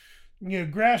homegrown,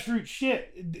 grassroots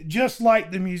shit, just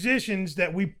like the musicians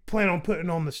that we plan on putting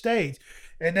on the stage,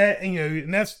 and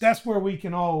that's where we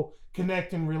can all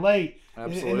connect and relate.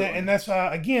 Absolutely. And that's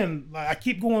again, I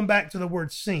keep going back to the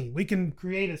word scene. We can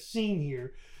create a scene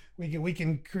here. We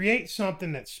can create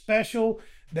something that's special,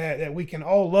 that we can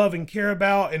all love and care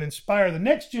about and inspire the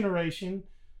next generation.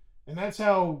 And that's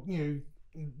how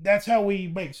we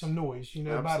make some noise,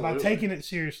 by taking it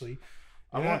seriously.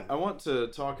 I want to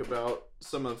talk about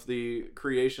some of the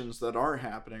creations that are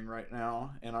happening right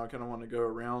now, and I kind of want to go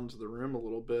around the room a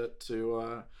little bit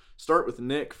to start with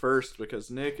Nick first,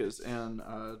 because Nick is in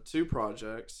 2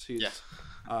 projects.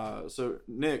 So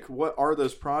Nick, what are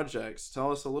those projects?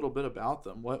 Tell us a little bit about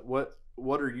them.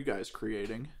 What are you guys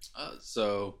creating?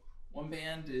 So one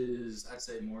band is, I'd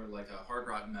say, more like a hard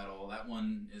rock metal. That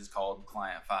one is called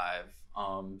Client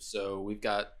 5. So we've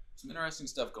got some interesting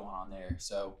stuff going on there.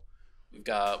 So we've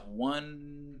got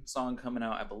one song coming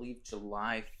out, I believe,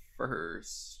 July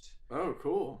 1st. Oh,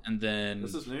 cool. And then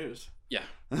this is news. Yeah,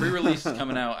 pre-release is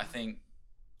coming out. I think.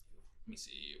 Let me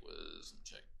see. It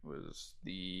was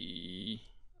the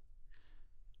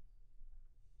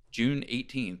June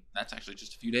 18th. That's actually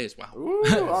just a few days. Wow. Ooh,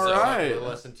 all right.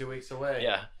 Less than 2 weeks away.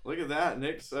 Yeah. Look at that.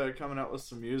 Nick's coming out with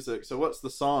some music. So what's the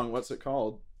song? What's it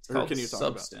called? It's called can you talk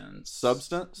Substance.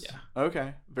 Substance? Yeah.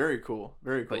 Okay. Very cool.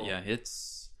 Very cool. But yeah,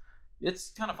 it's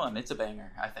kind of fun. It's a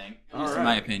banger, I think. At All least right. in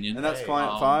my opinion. And that's Hey,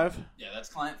 Client 5? Yeah, that's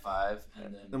Client 5.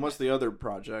 And then what's the other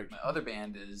project? My other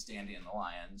band is Dandy and the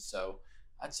Lions. So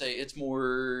I'd say it's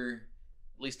more,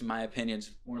 at least in my opinion,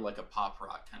 it's more like a pop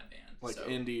rock kind of band. Like so,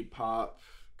 indie pop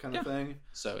kind of thing?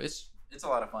 So it's a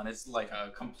lot of fun. It's like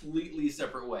a completely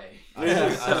separate way.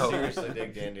 Yeah. I seriously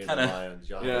dig Dandy and the Kinda- Lions.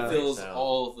 Y'all Yeah. have a great fills sound.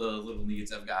 all the little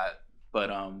needs I've got. But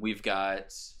we've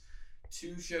got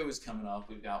 2 shows coming up.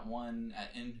 We've got one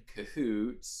at In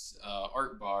Cahoots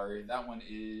Art Bar. That one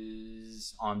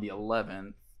is on the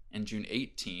 11th, and June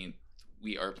 18th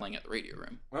we are playing at the Radio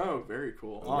Room. Oh, very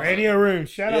cool. Awesome. Radio Room.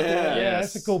 Shout out to that. Yeah. Yeah,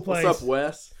 that's a cool place. What's up,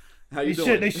 Wes? How you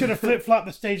doing? They should have flip-flopped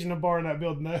the stage in the bar in that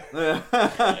building, though.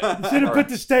 Yeah. Should have put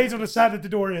the stage on the side that the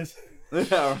door is.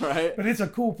 Yeah, right. But it's a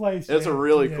cool place. It's a man.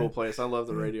 really Yeah. cool place. I love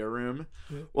the Radio Room.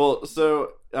 Yeah. Well,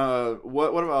 so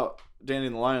what about Dandy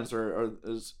and the Lions? Or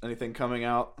is anything coming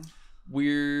out?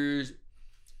 We've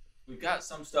got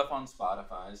some stuff on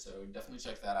Spotify, so definitely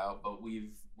check that out. But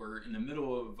we're in the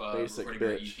middle of Basic recording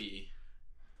our Bitch. EP.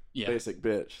 Yeah. Basic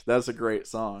Bitch. That's a great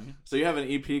song. So you have an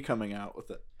EP coming out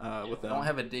with it. With we them. don't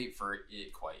have a date for it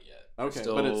quite yet. We're Okay,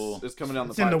 still, but it's coming down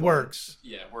the It's in the pipeline. works.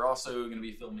 Yeah, we're also going to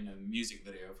be filming a music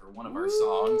video for one of our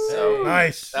songs. So Hey.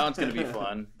 Nice. that one's going to be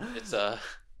fun. It's that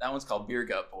one's called Beer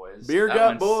Gut Boys. Beer That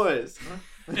Gut one's- Boys.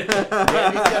 Yeah, he's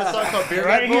got a song called Beer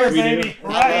Right Gut here, Boys. baby. I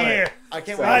Right love it. here. I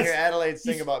can't So wait to it's- hear Adelaide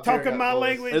sing he's about Beer talking Gut my Boys.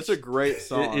 language. It's a great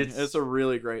song. It's- It's a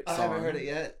really great song. I haven't heard it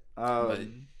yet.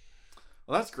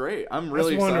 Well, that's great. I'm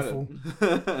really wonderful.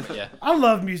 excited. Yeah. I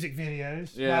love music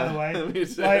videos, Yeah, by the way. me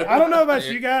too. Like, I don't know about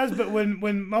you guys, but when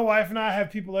my wife and I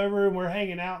have people over and we're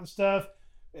hanging out and stuff,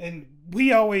 and we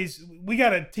got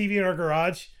a TV in our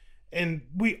garage, and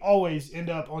we always end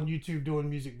up on YouTube doing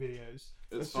music videos.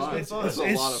 It's It's fun. just- It's a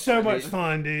lot of so fun. much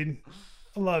fun, dude.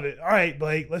 I love it. All right,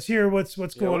 Blake, let's hear what's Yeah,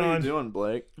 going what are on. you doing,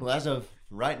 Blake? Well, as of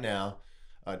right now,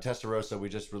 Testarossa, we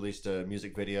just released a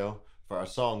music video for our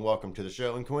song "Welcome to the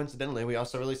Show," and coincidentally, we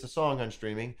also released a song on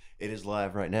streaming. It is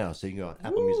live right now, so you can go on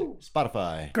Apple Music,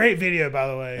 Spotify. Great video, by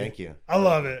the way. Thank you. I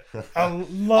love it. I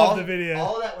love the video.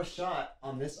 All of that was shot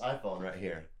on this iPhone right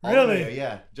here. Really? The video,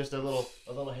 yeah. Just a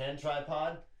little hand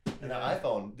tripod and an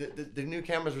iPhone. The new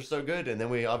cameras were so good, and then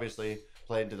we obviously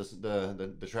played to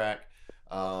the track.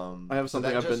 I have so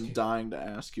something that I've just- been dying to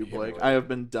ask you, Hit me Blake. with I it. have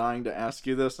been dying to ask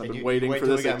you this. I've And been you waiting wait for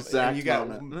till this we got- exact and you got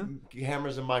moment.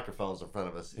 cameras and microphones in front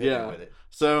of us. Hit Yeah. me with it.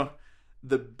 So,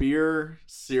 the beer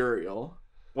cereal.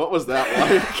 What was that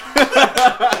like?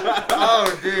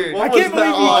 Oh, dude. What I was can't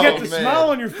believe that you like? kept a man. smile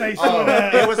on your face. Oh, doing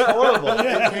that. it was horrible.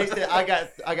 Yeah. It tasted,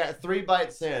 I got 3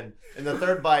 bites in, and the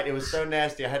third bite, it was so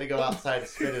nasty I had to go outside and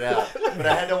spit it out. But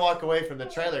I had to walk away from the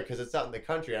trailer because it's out in the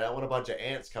country, and I don't want a bunch of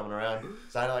ants coming around.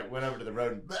 So I went over to the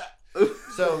road and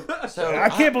So I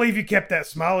can't believe you kept that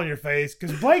smile on your face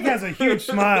because Blake has a huge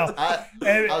smile. I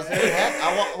was very happy.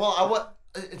 I want.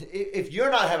 If you're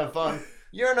not having fun,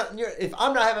 if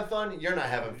I'm not having fun, you're not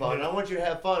having fun. And I want you to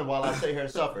have fun while I sit here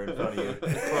and suffer in front of you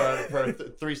for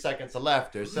 3 seconds of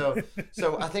laughter. So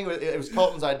I think it was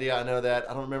Colton's idea. I know that.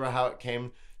 I don't remember how it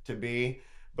came to be,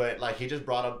 but like he just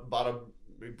brought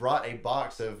a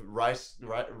box of Rice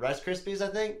Krispies, I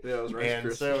think. Yeah, it was Rice and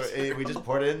Krispies. So we just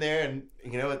poured it in there, and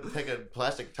take a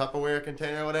plastic Tupperware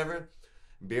container or whatever,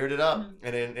 beard it up,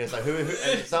 and then it's like he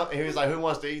was like, who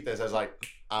wants to eat this? I was like,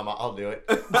 I'll do it.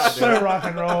 So rock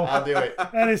and roll. I'll do it.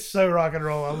 That is so rock and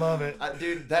roll. I love it.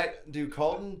 Dude,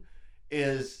 Colton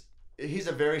he's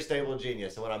a very stable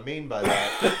genius, and what I mean by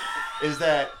that is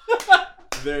that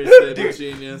Very stable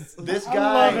genius. this I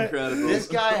love it. Incredible.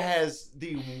 guy has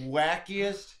the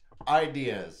wackiest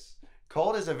ideas.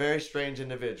 Colt is a very strange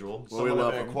individual, Well, we someone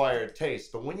love of an him. acquired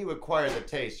taste. But when you acquire the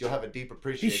taste, you'll have a deep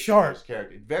appreciation He's sharp. for his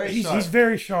character. Very He's sharp.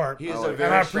 very sharp. He is I a like very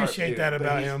and I sharp appreciate dude, that but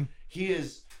about he's- him. He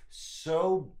is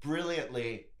so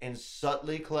brilliantly and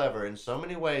subtly clever in so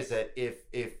many ways that if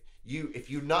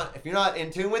you're not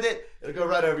in tune with it, it'll go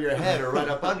right over your head or right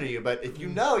up under you. But if you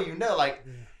know, like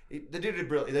the dude is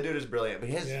brilliant. The dude is brilliant, but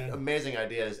he has amazing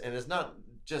ideas, and it's not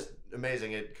just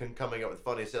amazing at coming up with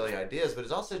funny, silly ideas, but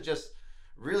it's also just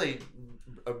really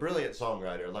a brilliant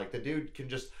songwriter. Like the dude can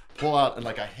just pull out and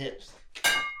like a hit.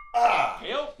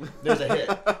 Help. There's a hit,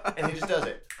 and he just does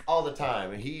it all the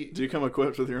time. And he Do you come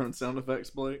equipped with your own sound effects,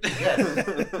 Blake?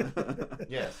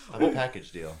 yes, I'm a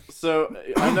package deal. So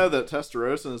I know that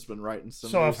Testarossa has been writing some.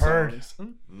 So new I've heard.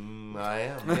 songs. I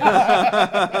am.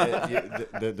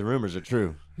 Yes. the rumors are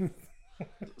true.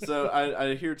 So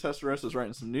I hear Testarossa is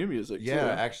writing some new music.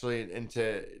 Yeah, too. actually, and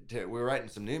we're writing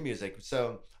some new music.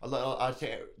 So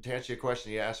to answer your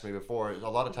question you asked me before, a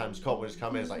lot of times Colt would just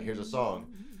come in and it's like, here's a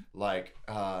song, like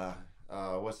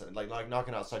what's it, like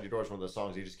Knocking Outside Your Door is one of those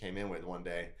songs he just came in with one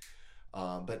day.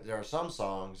 But there are some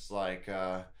songs like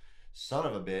Son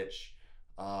of a Bitch,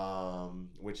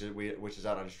 which is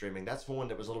out on streaming. That's one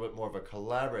that was a little bit more of a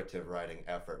collaborative writing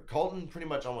effort. Colton pretty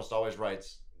much almost always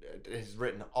has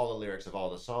written all the lyrics of all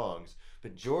the songs,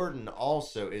 but Jordan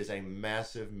also is a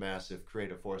massive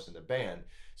creative force in the band.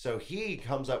 So he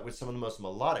comes up with some of the most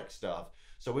melodic stuff.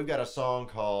 So we've got a song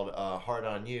called Hard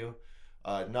on You,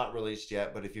 not released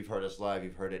yet, but if you've heard us live,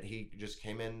 you've heard it. He just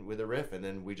came in with a riff, and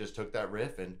then we just took that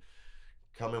riff and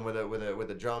come in with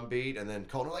a drum beat, and then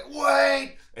Colton like,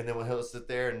 wait, and then when he'll sit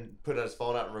there and put his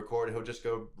phone out and record, he'll just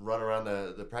go run around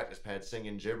the practice pad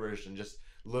singing gibberish and just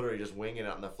literally just winging it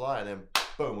on the fly, and then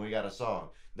boom, we got a song.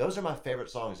 Those are my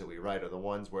favorite songs that we write, are the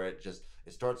ones where it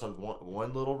starts on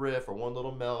one little riff or one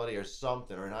little melody or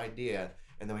something or an idea,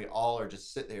 and then we all are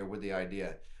just sit there with the idea.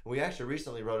 And we actually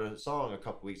recently wrote a song a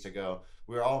couple weeks ago.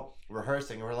 We were all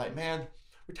rehearsing and we're like, man,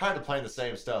 we're tired of playing the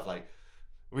same stuff. Like,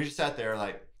 we just sat there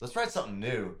like, let's write something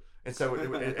new. And so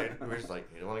we're just like,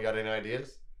 you don't got any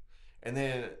ideas? And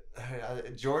then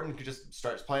Jordan just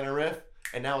starts playing a riff,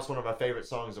 and now it's one of my favorite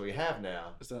songs that we have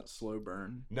now. Is that Slow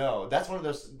Burn? No, that's one of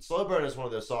those. Slow Burn is one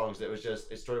of those songs that was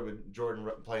just, it started with Jordan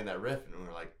playing that riff, and we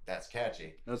were like, that's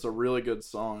catchy. That's a really good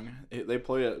song. They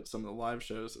play it at some of the live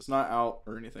shows. It's not out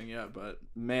or anything yet, but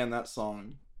man, that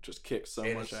song just kicks so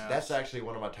much ass. That's actually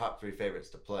one of my top 3 favorites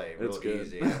to play. Real It's good.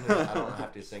 easy. I don't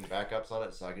have to sing backups on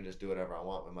it, so I can just do whatever I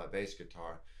want with my bass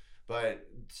guitar. But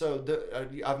so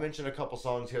I've mentioned a couple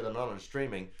songs here that are not on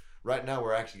streaming. Right now,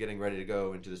 we're actually getting ready to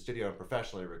go into the studio and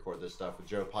professionally record this stuff with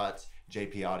Joe Potts,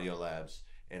 JP Audio Labs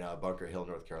in Bunker Hill,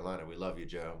 North Carolina. We love you,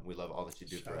 Joe. We love all that you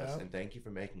do for us. And thank you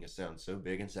for making us sound so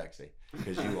big and sexy,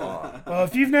 because you are. Well,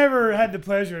 if you've never had the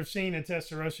pleasure of seeing a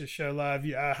Testarossa show live,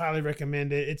 I highly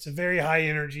recommend it. It's a very high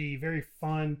energy, very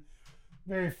fun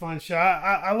show.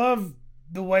 I love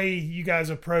the way you guys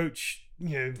approach,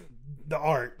 the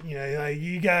art. Like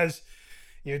you guys,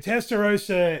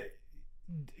 Testarossa,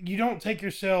 you don't take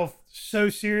yourself so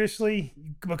seriously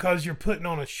because you're putting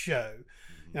on a show.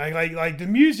 Like the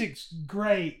music's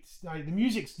great. Like the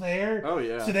music's there. Oh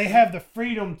yeah. So they have the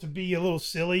freedom to be a little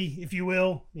silly, if you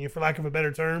will, for lack of a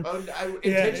better term. Oh,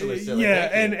 intentionally silly. Yeah,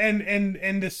 Thank you.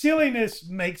 and the silliness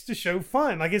makes the show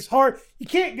fun. Like it's hard. You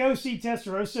can't go see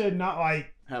Testarossa and not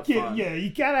like Have fun. Yeah, you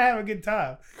gotta have a good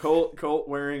time. Colt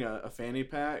wearing a fanny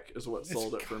pack is what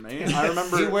sold it for me. I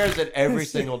remember He wears it every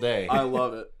single day. I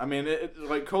love it. I mean,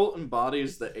 like Colt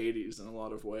embodies the '80s in a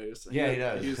lot of ways. Yeah, he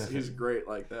does. He's great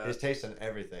like that. His taste in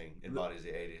everything embodies the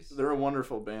 80s. They're a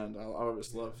wonderful band. I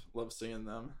always love seeing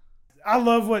them. I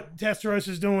love what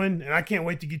Testarossa's doing, and I can't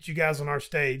wait to get you guys on our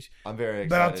stage. I'm very excited.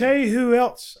 But I'll tell you who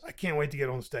else I can't wait to get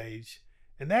on stage,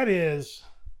 and that is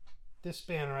this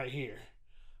band right here,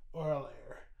 Oral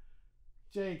Air.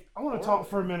 Jake, I want to talk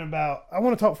for a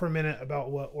minute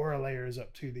about what Aura Layer is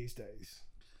up to these days.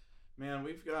 Man,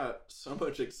 we've got so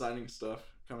much exciting stuff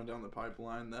coming down the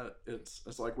pipeline that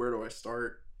it's like, where do I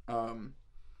start?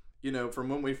 You know, from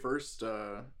when we first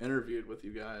interviewed with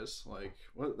you guys, like,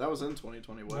 that was in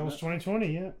 2020, wasn't it? That was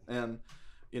 2020, yeah. And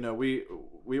you know, we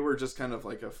were just kind of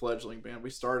like a fledgling band. We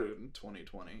started in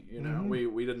 2020. You know,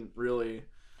 we didn't really.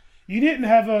 You didn't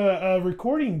have a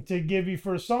recording to give you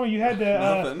for a song. You had to.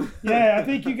 Nothing. Yeah, I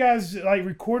think you guys like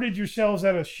recorded yourselves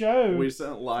at a show. We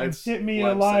sent live. And sent me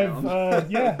a live,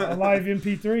 a live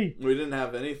MP3. We didn't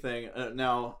have anything.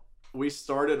 Now we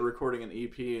started recording an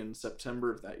EP in September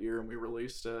of that year, and we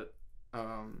released it.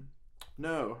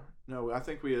 No, I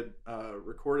think we had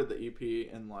recorded the EP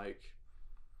in like,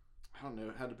 I don't know,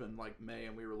 it had to have been like May,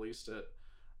 and we released it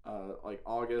like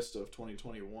August of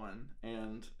 2021,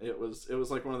 and it was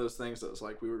like one of those things that was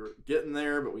like we were getting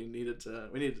there, but we needed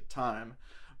time.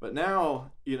 But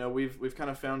now, you know, we've kind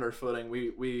of found our footing.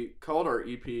 We called our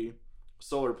EP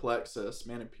Solar Plexus.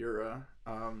 Manipura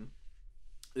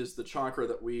is the chakra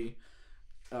that we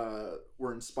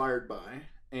were inspired by,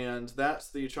 and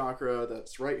that's the chakra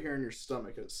that's right here in your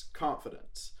stomach. It's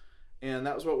confidence. And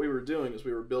that was what we were doing, is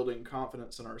we were building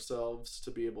confidence in ourselves to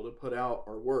be able to put out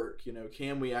our work. You know,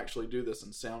 can we actually do this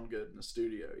and sound good in the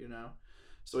studio, you know?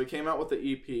 So we came out with the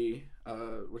EP,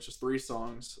 which is 3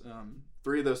 songs.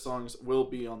 3 of those songs will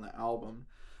be on the album.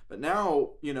 But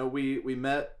now, you know, we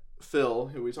met Phil,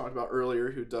 who we talked about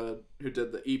earlier, who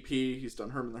did the EP. He's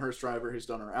done Herman the Hearse Driver. He's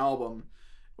done our album.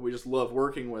 We just love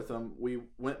working with him. We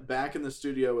went back in the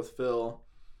studio with Phil,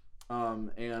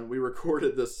 and we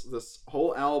recorded this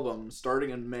whole album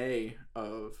starting in May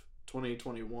of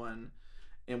 2021,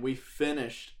 and we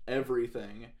finished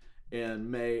everything in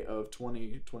May of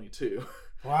 2022.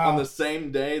 Wow! On the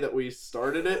same day that we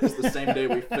started it, it's the same day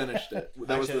we finished it.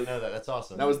 I didn't know that. That's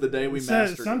awesome. That was the day we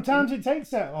mastered it. Sometimes it takes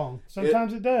that long.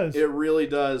 Sometimes it does. It really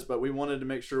does, but we wanted to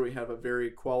make sure we have a very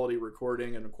quality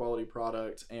recording and a quality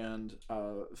product. And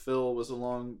Phil was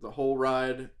along the whole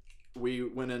ride. We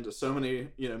went into so many,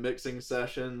 you know, mixing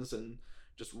sessions and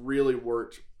just really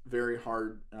worked very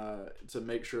hard to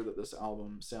make sure that this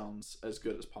album sounds as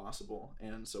good as possible.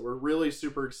 And so we're really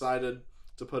super excited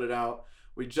to put it out.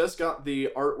 We just got the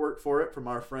artwork for it from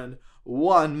our friend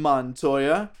Juan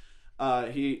Montoya.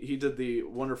 He did the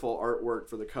wonderful artwork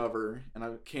for the cover, and I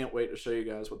can't wait to show you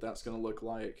guys what that's going to look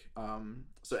like.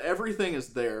 So everything is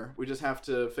there. We just have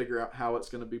to figure out how it's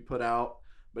going to be put out.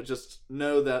 But just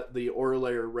know that the Aura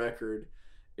Layer record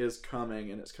is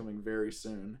coming, and it's coming very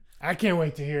soon. I can't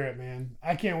wait to hear it, man.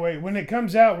 I can't wait. When it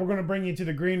comes out, we're going to bring you to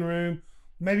the green room.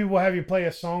 Maybe we'll have you play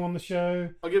a song on the show.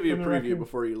 I'll give you a preview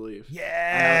before you leave.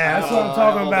 Yeah, that's what I'm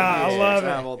talking about. I love it.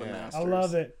 I have all the masters. I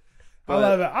love it. I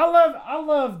love it. I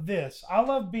love this. I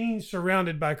love being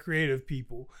surrounded by creative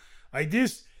people. Like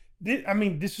this I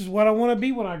mean, this is what I want to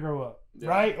be when I grow up. Yeah.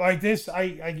 Right? Like this,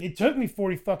 it took me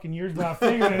 40 fucking years, but I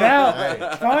figured it out.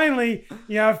 Right. Finally,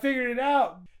 I figured it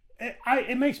out.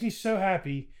 It makes me so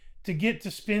happy to get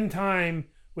to spend time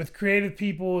with creative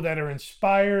people that are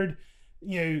inspired.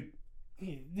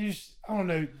 There's, I don't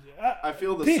know. I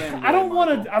feel the same way, I don't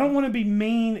want to be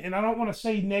mean, and I don't want to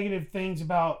say negative things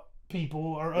about people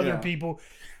or other people.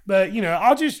 But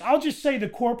I'll just say the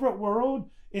corporate world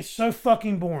is so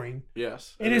fucking boring.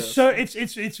 Yes, it is. So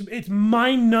it's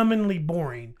mind-numbingly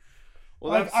boring.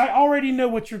 Well, like I already know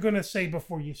what you're gonna say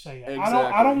before you say it.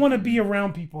 Exactly. I don't want to be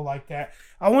around people like that.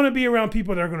 I want to be around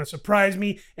people that are gonna surprise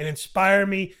me and inspire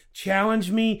me,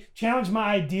 challenge my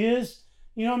ideas.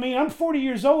 You know what I mean? I'm 40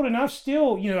 years old and I'm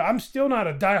still not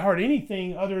a diehard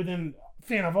anything other than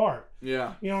fan of art.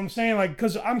 Yeah. You know what I'm saying? Like,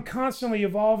 because I'm constantly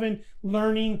evolving,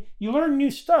 learning. You learn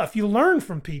new stuff. You learn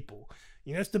from people.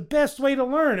 It's the best way to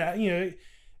learn.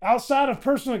 Outside of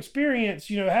personal experience,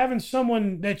 having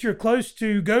someone that you're close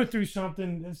to go through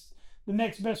something is the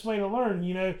next best way to learn,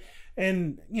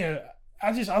 And,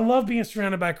 I love being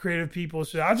surrounded by creative people.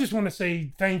 So I just want to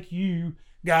say thank you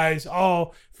guys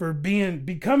all for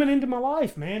coming into my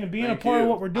life, man, and being a part of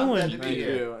what we're doing. Thank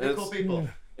you. It's cool people.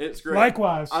 It's great.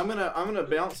 Likewise. I'm gonna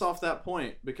bounce off that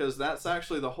point because that's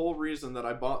actually the whole reason that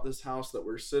I bought this house that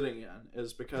we're sitting in,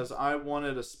 is because I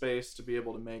wanted a space to be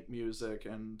able to make music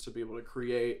and to be able to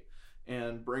create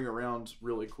and bring around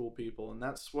really cool people. And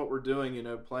that's what we're doing,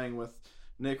 playing with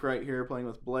Nick right here, playing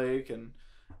with Blake, and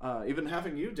even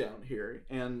having you down here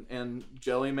and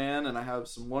Jellyman, and I have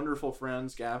some wonderful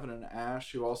friends, Gavin and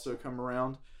Ash, who also come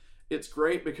around. It's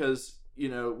great because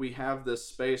we have this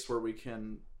space where we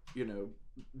can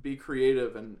be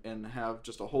creative and have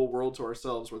just a whole world to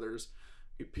ourselves, where there's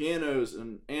pianos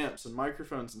and amps and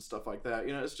microphones and stuff like that.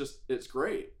 It's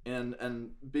great,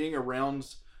 and being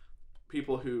around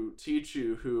people who teach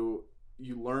you, who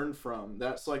you learn from.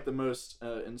 That's like the most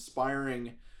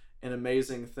inspiring and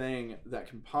amazing thing that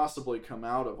can possibly come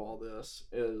out of all this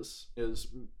is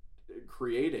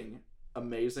creating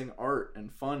amazing art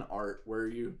and fun art where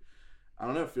you, I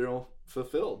don't know, feel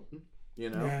fulfilled,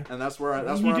 Yeah. and that's where I'm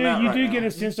at You right do now. get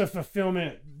a sense of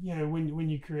fulfillment, when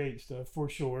you create stuff, for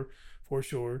sure.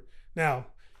 Now,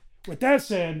 with that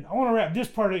said, I want to wrap this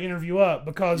part of the interview up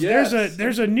because Yes.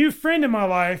 there's a new friend in my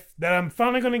life that I'm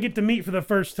finally going to get to meet for the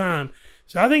first time.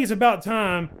 So I think it's about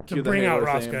time to Cue the bring out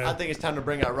Halo theme. Roscoe. I think it's time to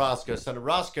bring out Roscoe. So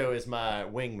Roscoe is my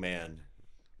wingman.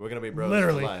 We're gonna be bros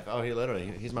Literally. for life. Oh,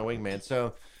 he's my wingman.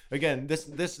 So again, this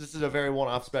is a very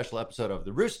one-off special episode of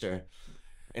The Rooster,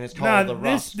 and it's called the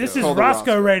Roscoe. This is Called the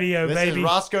Roscoe Roscoe. Radio, This baby. is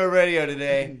Roscoe Radio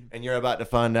today, and you're about to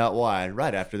find out why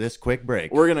right after this quick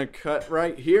break. We're gonna cut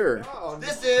right here. Oh,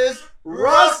 this is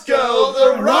Roscoe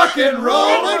the Rock and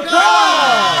Roll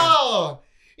McCall!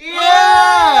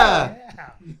 Yeah!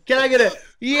 Can I get a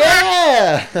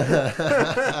yeah?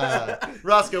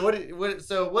 Roscoe,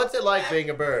 what's it like being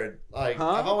a bird? Like,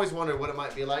 Huh? I've always wondered what it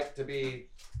might be like to be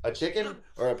a chicken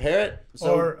or a parrot.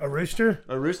 So, Or a rooster.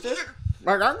 a rooster?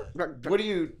 What do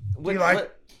you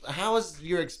like- how has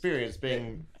your experience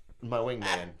being my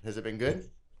wingman? Has it been good?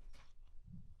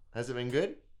 Has it been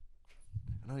good?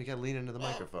 No, you gotta lean into the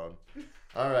microphone.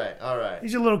 All right.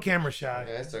 He's a little camera shy.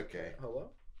 Yeah, it's okay. Hello.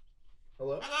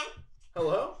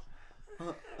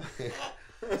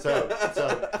 So,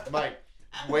 Mike,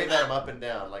 wave at him up and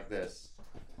down like this.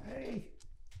 Hey,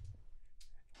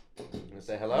 You wanna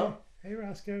say hello? hey,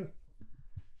 Roscoe.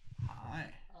 Hi.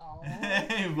 Oh,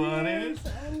 Hey, buddy. yes,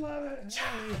 I love it.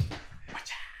 Hey.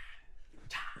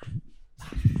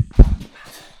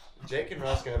 Jake and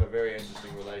Roscoe have a very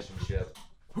interesting relationship.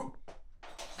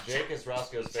 Jake is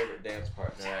Roscoe's favorite dance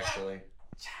partner, actually.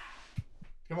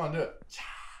 Come on, do it.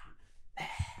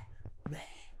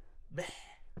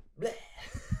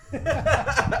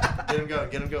 Get him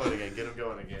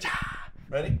going again.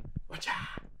 Ready?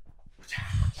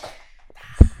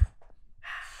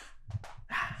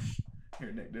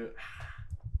 Here, Nick, do it.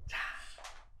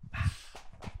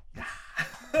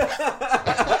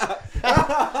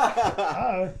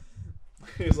 Uh-oh.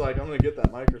 He's like, I'm gonna get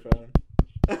that microphone.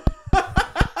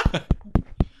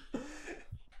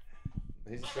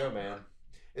 He's a showman.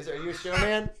 Are you a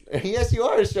showman? Yes, you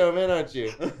are a showman, aren't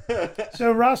you?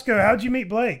 So, Roscoe, how'd you meet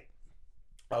Blake?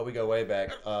 Oh, we go way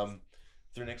back.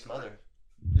 Through Nick's mother.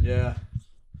 Yeah.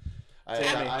 I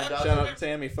adopted- Shout out to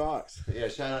Tammy Fox. Yeah,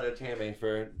 shout out to Tammy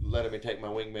for letting me take my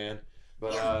wingman.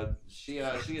 But she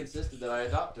insisted that I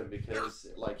adopt him because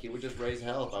he would just raise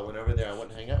hell if I went over there. I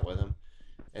wouldn't hang out with him,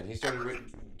 and he started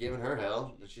giving her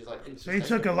hell. And she's like, So he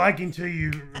took a liking to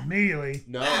you immediately.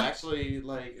 No, actually, it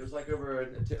was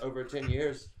over 10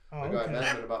 years. Oh, ago. I met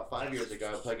okay. him about 5 years ago.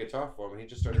 I played guitar for him, and he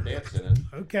just started dancing, and he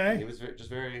Okay. was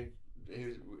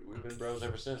we've been bros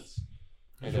ever since.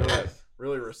 And Really,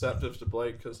 really receptive to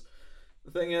Blake, because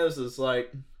the thing is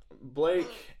like, Blake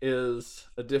is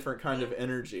a different kind of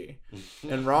energy,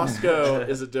 and Roscoe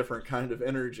is a different kind of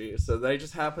energy. So they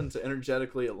just happen to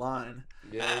energetically align.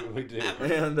 yeah, we do.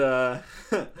 And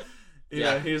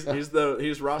Yeah.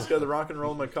 he's Roscoe the Rock and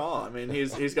Roll McCall. I mean,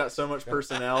 he's got so much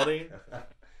personality.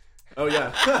 Oh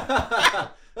yeah.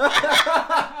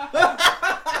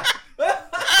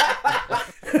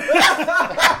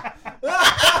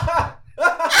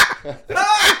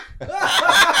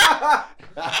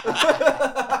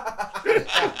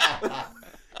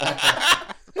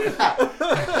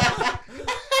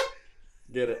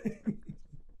 Get it?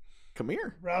 Come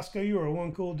here. Roscoe, you are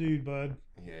one cool dude, bud.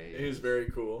 Yeah, He's very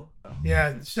cool.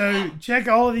 Yeah, so check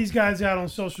all of these guys out on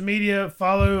social media.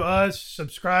 Follow us,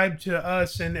 subscribe to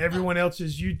us and everyone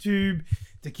else's YouTube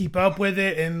to keep up with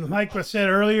it. And like I said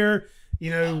earlier,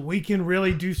 we can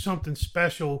really do something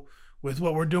special with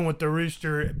what we're doing with the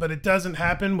Rooster, but it doesn't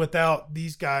happen without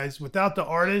these guys. Without the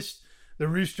artists, the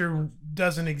Rooster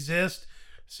doesn't exist.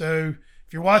 So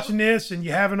if you're watching this and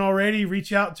you haven't already,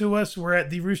 reach out to us. We're at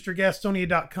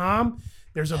theroostergastonia.com.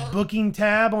 There's a booking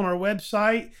tab on our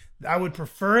website. I would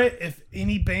prefer it if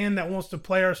any band that wants to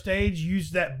play our stage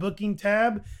use that booking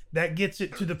tab. That gets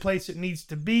it to the place it needs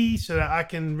to be so that I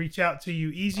can reach out to you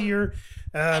easier.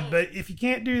 But if you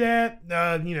can't do that,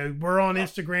 we're on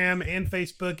Instagram and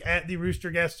Facebook at The Rooster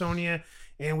Gastonia.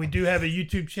 And we do have a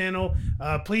YouTube channel.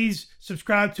 Please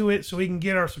subscribe to it so we can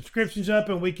get our subscriptions up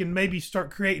and we can maybe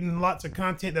start creating lots of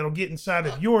content that'll get inside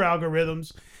of your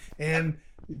algorithms. And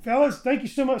Fellas, thank you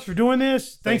so much for doing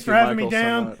this. Thanks Thank for you, having me Michael, so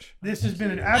down. much. This has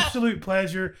been an absolute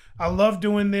pleasure. I love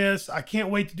doing this. I can't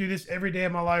wait to do this every day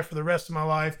of my life for the rest of my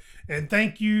life. And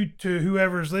thank you to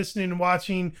whoever's listening and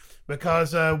watching,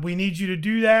 because we need you to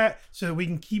do that so that we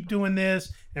can keep doing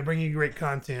this and bring you great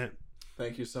content.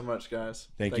 Thank you so much, guys.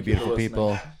 Thank you, for beautiful listening.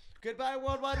 people. Goodbye,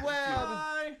 World Wide Web.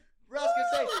 Bye.